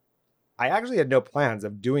when I actually had no plans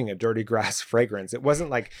of doing a Dirty Grass fragrance. It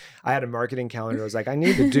wasn't like I had a marketing calendar. I was like, I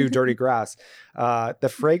need to do Dirty Grass.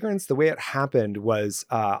 The fragrance, the way it happened was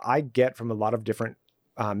I get from a lot of different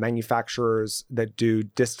manufacturers that do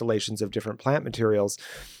distillations of different plant materials.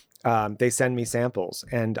 They send me samples,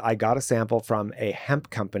 and I got a sample from a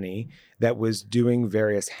hemp company that was doing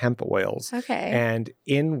various hemp oils. Okay. And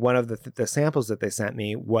in one of the samples that they sent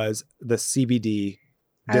me was the CBD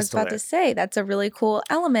distillate. I was about to say, that's a really cool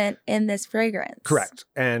element in this fragrance. Correct.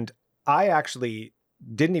 And I actually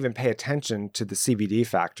didn't even pay attention to the CBD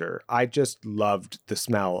factor. I just loved the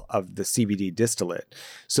smell of the CBD distillate.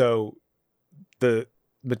 So the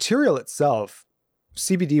material itself,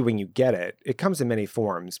 CBD, when you get it, it comes in many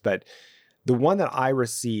forms, but the one that I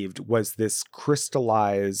received was this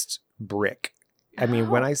crystallized brick. I mean,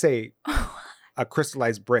 when I say a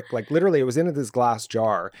crystallized brick, like literally it was in this glass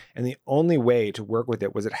jar, and the only way to work with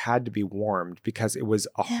it was it had to be warmed because it was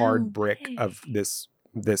a hard brick of this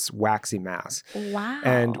waxy mass. Wow.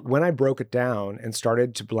 And when I broke it down and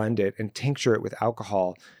started to blend it and tincture it with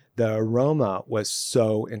alcohol, the aroma was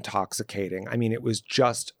so intoxicating. I mean, it was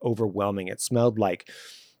just overwhelming. It smelled like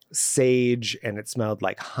sage and it smelled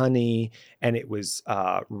like honey, and it was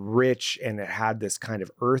rich, and it had this kind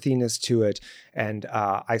of earthiness to it. And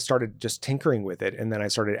I started just tinkering with it, and then I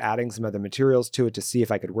started adding some other materials to it to see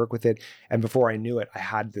if I could work with it. And before I knew it, I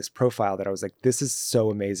had this profile that I was like, this is so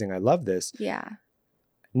amazing. I love this. Yeah.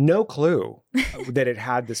 No clue that it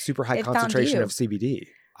had this super high concentration of CBD.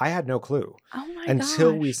 I had no clue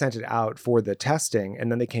until we sent it out for the testing. And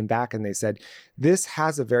then they came back and they said, this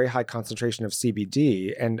has a very high concentration of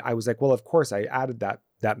CBD. And I was like, well, of course I added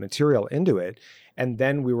that material into it. And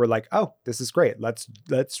then we were like, oh, this is great. Let's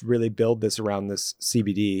really build this around this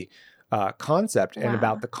CBD concept and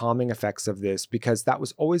about the calming effects of this, because that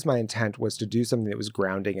was always my intent, was to do something that was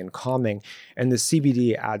grounding and calming. And the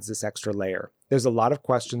CBD adds this extra layer. There's a lot of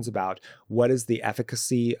questions about what is the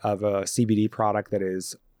efficacy of a CBD product that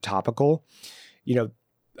is topical.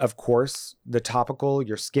 Of course, the topical,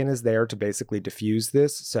 your skin is there to basically diffuse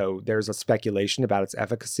this. So there's a speculation about its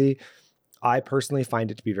efficacy. I personally find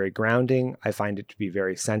it to be very grounding. I find it to be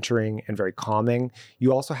very centering and very calming.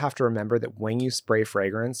 You also have to remember that when you spray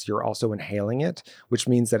fragrance, you're also inhaling it, which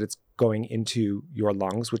means that it's going into your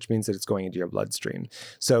lungs, which means that it's going into your bloodstream.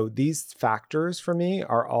 So these factors for me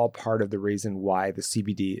are all part of the reason why the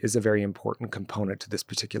CBD is a very important component to this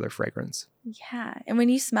particular fragrance. Yeah. And when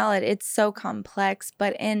you smell it, it's so complex,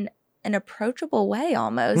 but in an approachable way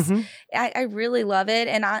almost. Mm-hmm. I really love it.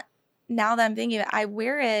 And now that I'm thinking of it, I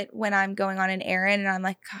wear it when I'm going on an errand and I'm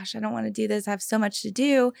like, gosh, I don't want to do this. I have so much to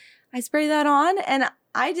do. I spray that on and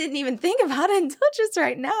I didn't even think about it until just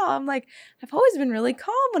right now. I'm like, I've always been really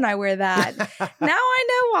calm when I wear that. Now I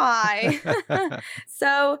know why.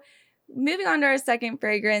 So moving on to our second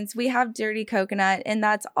fragrance, we have Dirty Coconut, and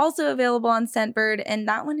that's also available on Scentbird. And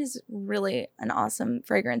that one is really an awesome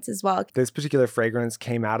fragrance as well. This particular fragrance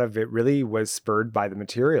came out of, it really was spurred by the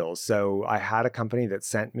materials. So I had a company that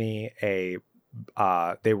sent me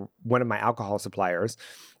one of my alcohol suppliers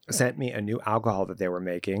sent me a new alcohol that they were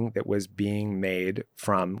making that was being made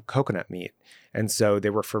from coconut meat. And so they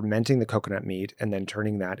were fermenting the coconut meat and then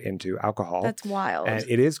turning that into alcohol. That's wild. And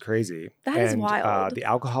it is crazy. That is wild. The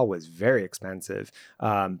alcohol was very expensive,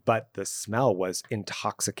 but the smell was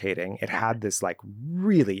intoxicating. It had this like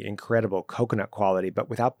really incredible coconut quality, but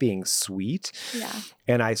without being sweet. Yeah.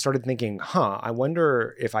 And I started thinking, I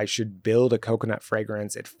wonder if I should build a coconut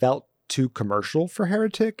fragrance. It felt too commercial for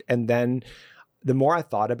Heretic. And then the more I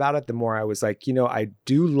thought about it, the more I was like, I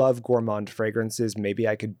do love gourmand fragrances. Maybe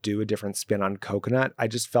I could do a different spin on coconut. I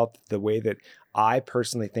just felt the way that I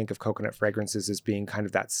personally think of coconut fragrances as being kind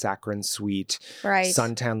of that saccharine sweet,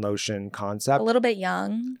 suntan lotion concept. A little bit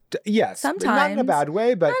young. Yes. Sometimes. Not in a bad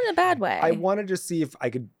way, but not in a bad way. I wanted to see if I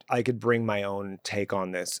could bring my own take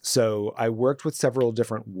on this. So I worked with several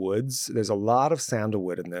different woods. There's a lot of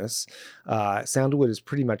sandalwood in this. Sandalwood is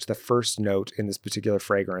pretty much the first note in this particular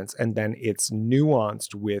fragrance. And then it's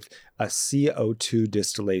nuanced with a CO2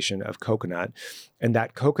 distillation of coconut. And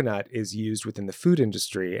that coconut is used within the food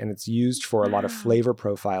industry, and it's used for a lot of flavor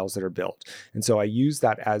profiles that are built. And so I use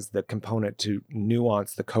that as the component to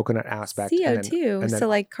nuance the coconut aspect. CO2, so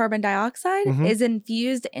like carbon dioxide is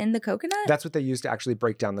infused in the coconut? That's what they use to actually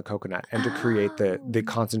break down the coconut and to create the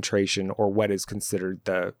concentration, or what is considered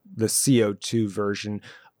the CO2 version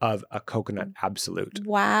of a coconut absolute.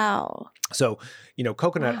 Wow. So,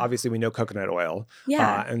 coconut, obviously we know coconut oil.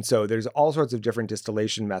 Yeah. And so there's all sorts of different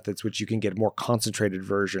distillation methods, which you can get a more concentrated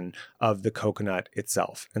version of the coconut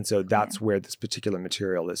itself. And so that's where this particular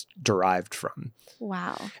material is derived from.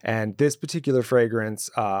 Wow. And this particular fragrance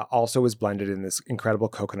also is blended in this incredible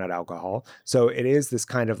coconut alcohol. So it is this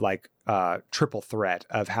kind of like triple threat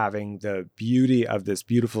of having the beauty of this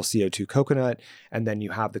beautiful CO2 coconut, and then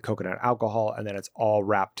you have the coconut alcohol, and then it's all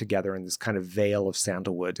wrapped together in this kind of veil of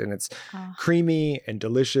sandalwood. And it's creamy and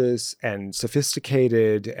delicious and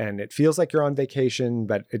sophisticated, and it feels like you're on vacation,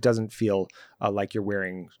 but it doesn't feel like you're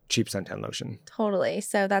wearing cheap suntan lotion. Totally.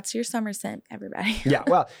 So that's your summer scent, everybody. Yeah.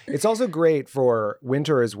 Well, it's also great for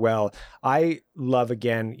winter as well. I love,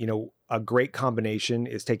 again, a great combination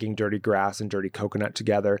is taking dirty grass and dirty coconut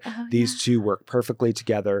together. These two work perfectly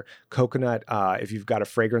together. Coconut, if you've got a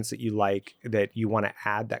fragrance that you like, that you want to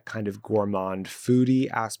add that kind of gourmand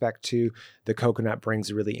foodie aspect to, the coconut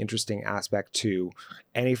brings a really interesting aspect to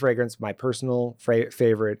any fragrance. My personal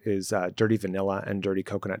favorite is dirty vanilla and dirty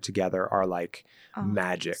coconut together are like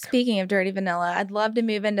magic. Speaking of dirty vanilla, I'd love to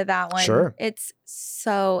move into that one. Sure. It's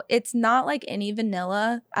not like any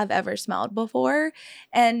vanilla I've ever smelled before.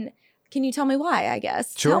 And Can you tell me why, I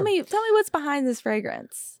guess? Sure. Tell me what's behind this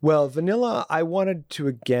fragrance. Well, vanilla, I wanted to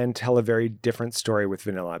again tell a very different story with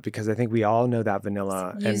vanilla because I think we all know that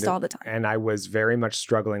vanilla. It's used all the time. And I was very much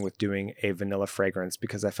struggling with doing a vanilla fragrance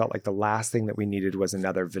because I felt like the last thing that we needed was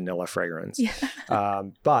another vanilla fragrance. Yeah.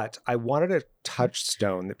 But I wanted a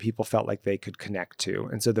touchstone that people felt like they could connect to.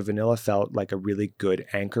 And so the vanilla felt like a really good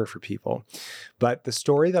anchor for people. But the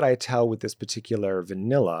story that I tell with this particular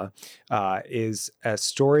vanilla is a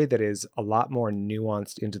story that is a lot more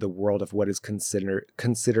nuanced into the world of what is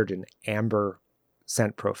considered an amber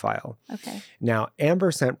scent profile. Okay. Now,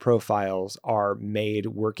 amber scent profiles are made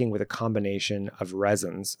working with a combination of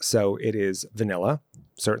resins. So it is vanilla,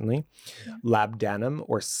 certainly, labdanum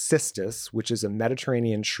or cistus, which is a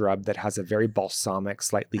Mediterranean shrub that has a very balsamic,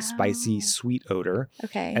 slightly spicy, sweet odor.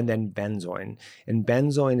 Okay. And then benzoin. And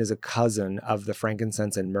benzoin is a cousin of the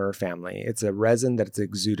frankincense and myrrh family. It's a resin that's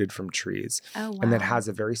exuded from trees. Oh, wow. And that has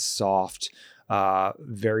a very soft,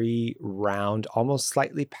 very round, almost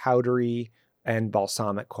slightly powdery and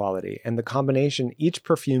balsamic quality. And the combination, each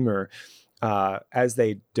perfumer, as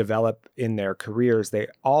they develop in their careers, they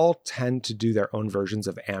all tend to do their own versions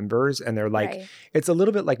of ambers. And they're like, it's a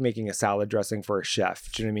little bit like making a salad dressing for a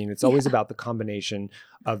chef. Do you know what I mean? It's always about the combination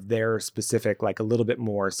of their specific, like a little bit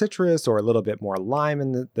more citrus or a little bit more lime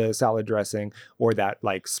in the salad dressing, or that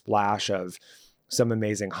like splash of some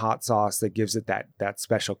amazing hot sauce that gives it that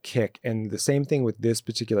special kick. And the same thing with this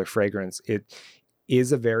particular fragrance. It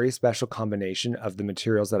is a very special combination of the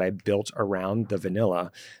materials that I built around the vanilla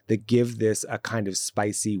that give this a kind of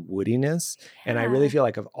spicy woodiness. And I really feel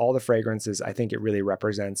like of all the fragrances, I think it really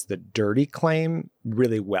represents the dirty claim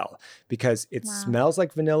really well because it smells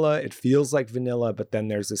like vanilla, it feels like vanilla, but then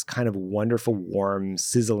there's this kind of wonderful, warm,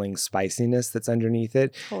 sizzling spiciness that's underneath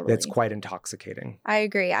it that's quite intoxicating. I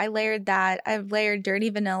agree. I layered that. I've layered dirty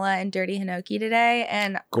vanilla and dirty hinoki today,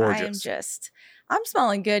 and gorgeous. I'm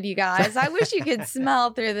smelling good, you guys. I wish you could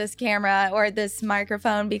smell through this camera or this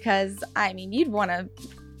microphone because, I mean, you'd want to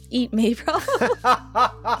eat me, probably.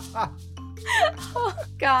 Oh,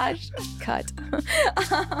 gosh. Cut.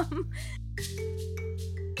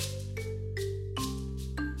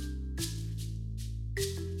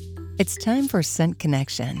 It's time for Scent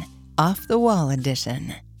Connection, Off the Wall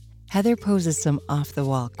edition. Heather poses some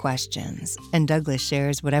off-the-wall questions, and Douglas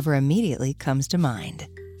shares whatever immediately comes to mind.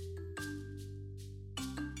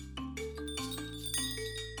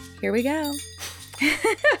 Here we go.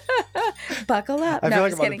 Buckle up. I no, feel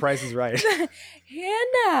like I'm kidding. on The Price is Right. And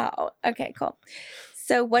now. Okay, cool.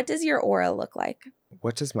 So what does your aura look like?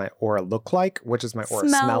 What does my aura look like? What does my aura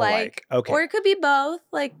smell like? Okay. Or it could be both,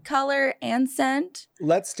 like color and scent.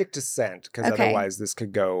 Let's stick to scent because otherwise this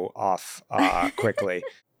could go off quickly.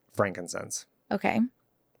 Frankincense. Okay.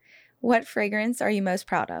 What fragrance are you most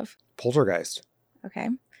proud of? Poltergeist. Okay.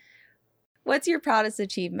 What's your proudest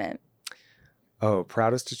achievement? Oh,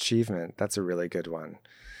 proudest achievement. That's a really good one.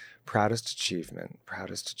 Proudest achievement.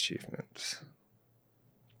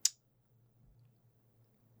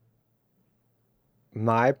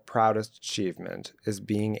 My proudest achievement is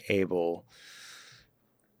being able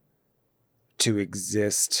to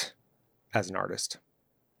exist as an artist.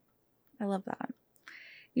 I love that.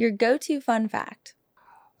 Your go-to fun fact.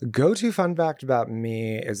 Go-to fun fact about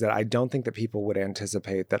me is that I don't think that people would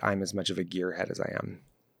anticipate that I'm as much of a gearhead as I am.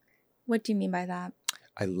 What do you mean by that?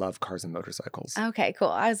 I love cars and motorcycles. Okay, cool.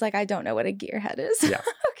 I was like, I don't know what a gearhead is. Yeah.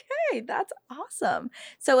 Okay, that's awesome.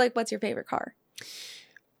 So, like, what's your favorite car?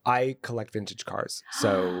 I collect vintage cars.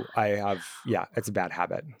 So I have, it's a bad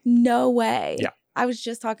habit. No way. Yeah. I was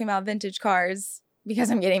just talking about vintage cars because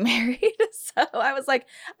I'm getting married. So I was like,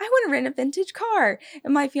 I want to rent a vintage car.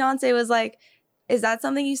 And my fiance was like, is that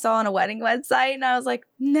something you saw on a wedding website? And I was like,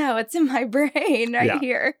 no, it's in my brain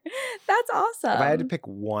here. That's awesome. If I had to pick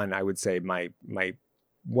one, I would say my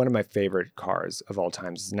one of my favorite cars of all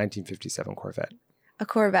times is a 1957 Corvette. A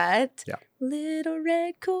Corvette? Yeah. Little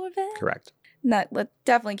red Corvette? Correct. Let's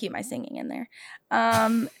definitely keep my singing in there.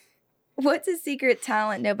 What's a secret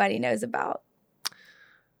talent nobody knows about?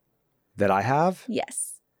 That I have?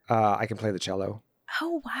 Yes. I can play the cello.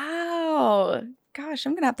 Oh, wow. Gosh,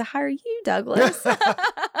 I'm going to have to hire you, Douglas.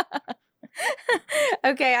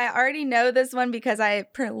 Okay, I already know this one because I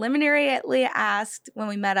preliminarily asked when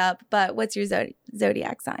we met up, but what's your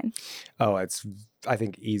zodiac sign? Oh, it's, I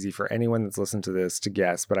think, easy for anyone that's listened to this to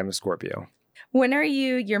guess, but I'm a Scorpio. When are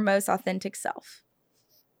you your most authentic self?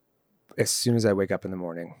 As soon as I wake up in the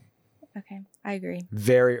morning. Okay, I agree.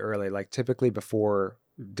 Very early, like typically before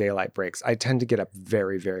daylight breaks. I tend to get up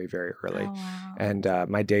very, very, very early. Oh, wow. And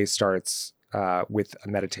my day starts with a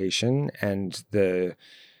meditation, and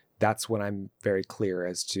that's when I'm very clear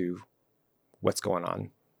as to what's going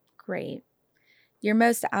on. Great. Your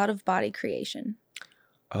most out-of-body creation.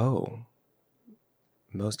 Oh,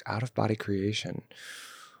 most out-of-body creation.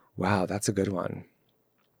 Wow, that's a good one.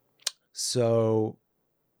 So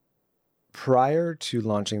prior to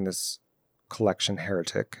launching this collection,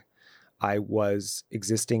 Heretic, I was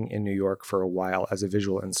existing in New York for a while as a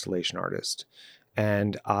visual installation artist.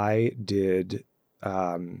 And I did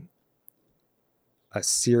a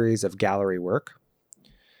series of gallery work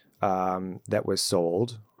that was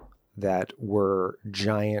sold that were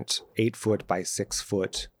giant 8-foot by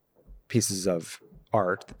 6-foot pieces of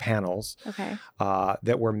art, the panels,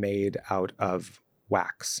 that were made out of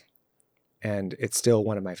wax. And it's still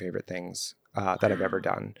one of my favorite things that I've ever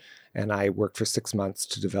done. And I worked for 6 months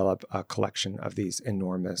to develop a collection of these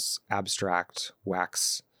enormous abstract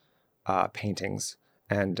wax paintings.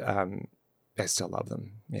 And I still love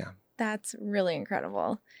them. Yeah. That's really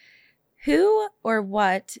incredible. Who or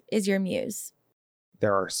what is your muse?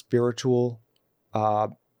 There are spiritual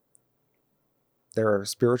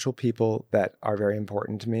people that are very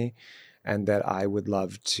important to me and that I would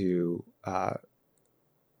love to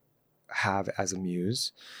have as a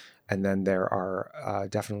muse. And then there are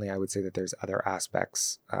definitely, I would say that there's other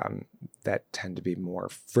aspects that tend to be more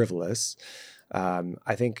frivolous.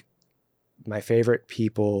 I think my favorite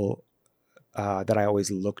people that I always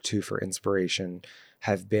look to for inspiration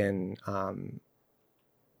have been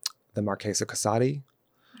the Marchesa Casati,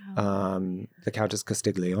 the Countess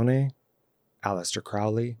Castiglione, Aleister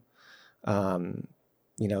Crowley.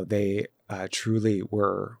 They truly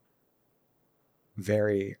were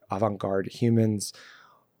very avant-garde humans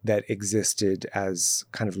that existed as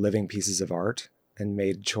kind of living pieces of art and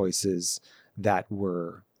made choices that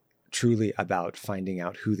were truly about finding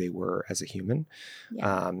out who they were as a human.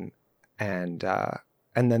 Yeah.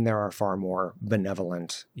 And then there are far more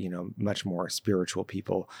benevolent, much more spiritual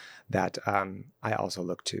people that I also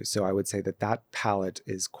look to. So I would say that palette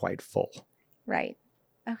is quite full. Right.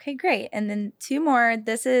 Okay, great. And then 2 more.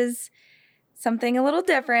 This is something a little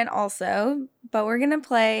different also, but we're going to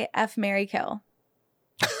play F, Marry, Kill.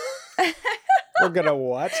 We're going to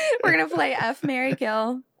what? We're going to play F, Marry,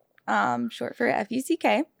 Kill, short for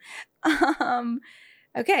F-U-C-K.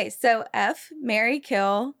 Okay, so F, Marry,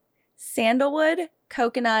 Kill, sandalwood,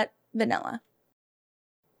 coconut, vanilla.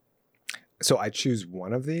 So I choose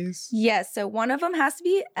one of these? Yes, so one of them has to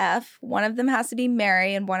be F, one of them has to be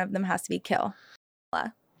marry, and one of them has to be kill.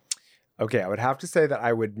 Okay, I would have to say that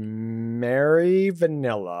I would marry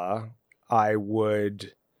vanilla, I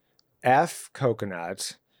would F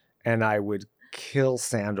coconut, and I would kill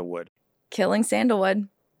sandalwood. Killing sandalwood.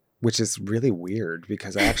 Which is really weird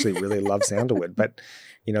because I actually really love sandalwood, but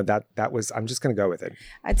that was, I'm just going to go with it.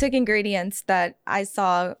 I took ingredients that I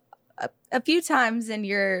saw a few times in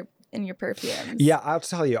your perfumes. Yeah, I'll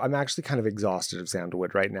tell you, I'm actually kind of exhausted of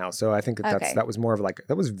sandalwood right now. So I think that was more of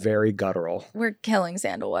that was very guttural. We're killing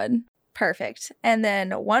sandalwood. Perfect. And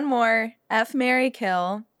then one more, F, marry,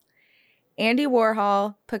 kill, Andy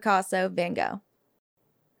Warhol, Picasso, Van Gogh.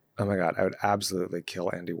 Oh my God, I would absolutely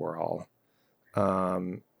kill Andy Warhol.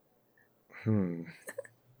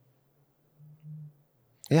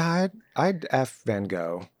 Yeah, I'd F Van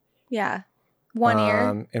Gogh. Yeah. One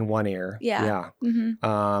ear. In one ear. Yeah. Yeah.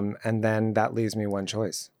 Mm-hmm. And then that leaves me one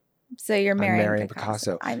choice. So you're marrying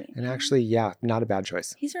Picasso. I mean, and actually, yeah, not a bad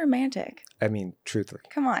choice. He's romantic. I mean, truthfully.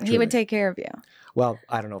 Come on, he would take care of you. Well,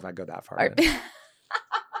 I don't know if I'd go that far.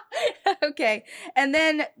 Okay. And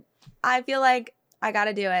then I feel like I got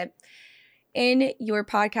to do it. In your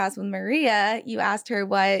podcast with Maria, you asked her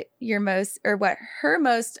what her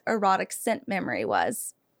most erotic scent memory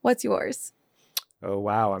was. What's yours? Oh,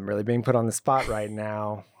 wow. I'm really being put on the spot right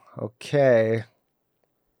now. Okay.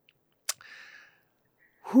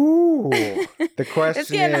 Whew. The question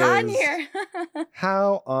it's getting is, hot in here.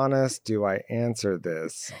 how honest do I answer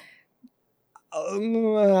this? Or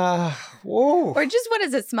just what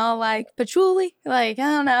does it smell like? Patchouli? Like, I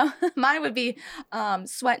don't know. Mine would be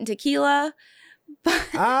sweat and tequila.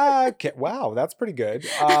 Okay. Wow, that's pretty good.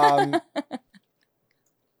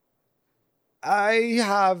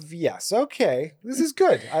 Yes. Okay. This is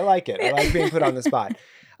good. I like it. I like being put on the spot.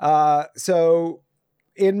 So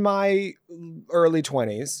in my early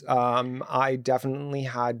 20s, I definitely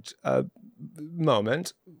had a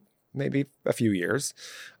moment, maybe a few years,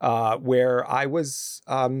 where I was,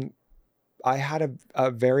 I had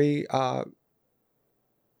a very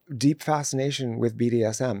deep fascination with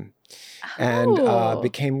BDSM and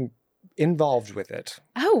became involved with it.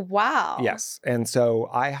 Oh, wow. Yes. And so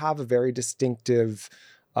I have a very distinctive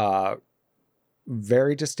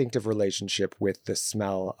relationship with the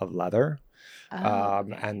smell of leather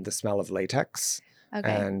and the smell of latex. Okay.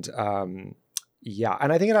 And Yeah.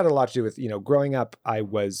 And I think it had a lot to do with, growing up, I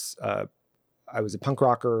was a punk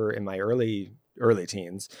rocker in my early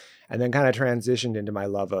teens, and then kind of transitioned into my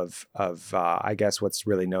love of I guess what's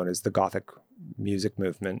really known as the Gothic music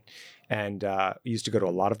movement. And used to go to a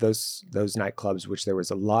lot of those nightclubs, which there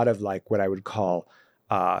was a lot of like what I would call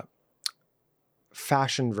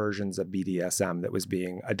fashion versions of BDSM that was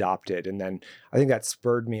being adopted. And then I think that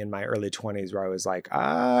spurred me in my early 20s where I was like,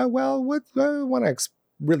 I want to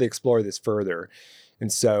really explore this further.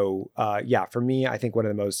 And so, for me, I think one of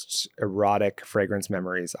the most erotic fragrance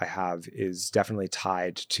memories I have is definitely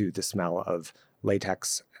tied to the smell of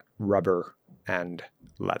latex, rubber, and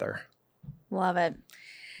leather. Love it.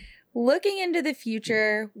 Looking into the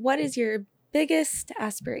future, what is your biggest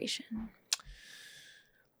aspiration?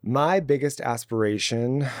 My biggest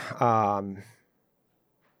aspiration,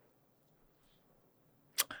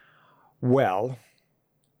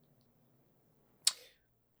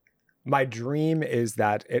 my dream is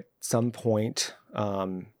that at some point,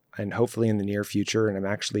 and hopefully in the near future, and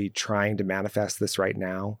I'm actually trying to manifest this right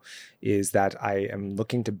now, is that I am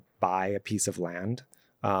looking to buy a piece of land,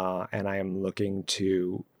 and I am looking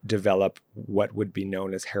to develop what would be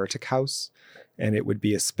known as Heretic House, and it would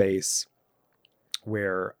be a space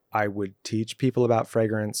where I would teach people about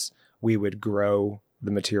fragrance. We would grow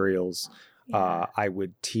the materials. I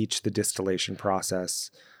would teach the distillation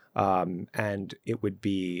process. And it would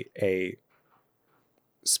be a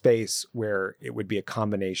space where it would be a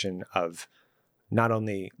combination of not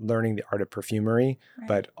only learning the art of perfumery,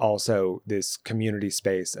 but also this community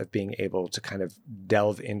space of being able to kind of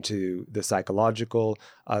delve into the psychological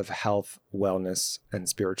of health, wellness, and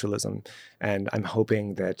spiritualism. And I'm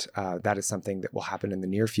hoping that that is something that will happen in the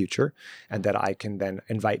near future, and that I can then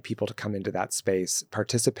invite people to come into that space,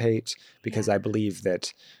 participate, because I believe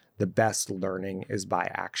that the best learning is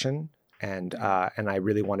by action. And I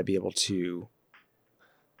really want to be able to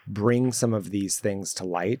bring some of these things to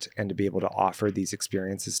light and to be able to offer these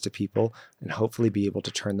experiences to people and hopefully be able to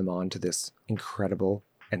turn them on to this incredible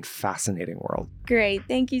and fascinating world. Great.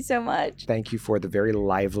 Thank you so much. Thank you for the very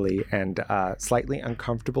lively and slightly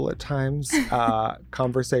uncomfortable at times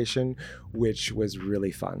conversation, which was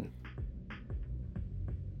really fun.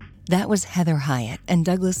 That was Heather Hyatt and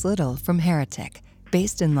Douglas Little from Heretic,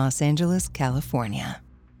 based in Los Angeles, California.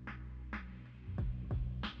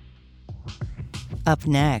 Up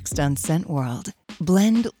next on Scent World,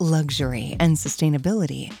 blend luxury and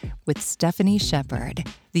sustainability with Stephanie Shepard,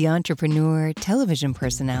 the entrepreneur, television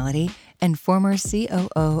personality, and former COO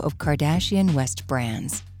of Kardashian West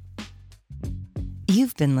Brands.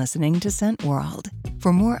 You've been listening to Scent World.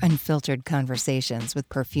 For more unfiltered conversations with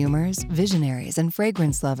perfumers, visionaries, and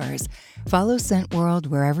fragrance lovers, follow Scent World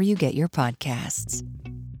wherever you get your podcasts.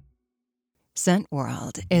 Scent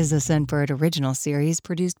World is a Scentbird original series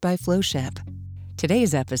produced by Flowship.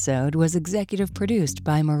 Today's episode was executive produced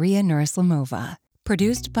by Maria Nuraslamova,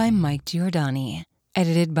 produced by Mike Giordani,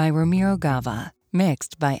 edited by Ramiro Gava,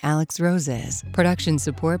 mixed by Alex Roses, production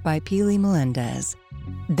support by Pili Melendez.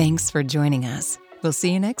 Thanks for joining us. We'll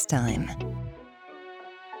see you next time.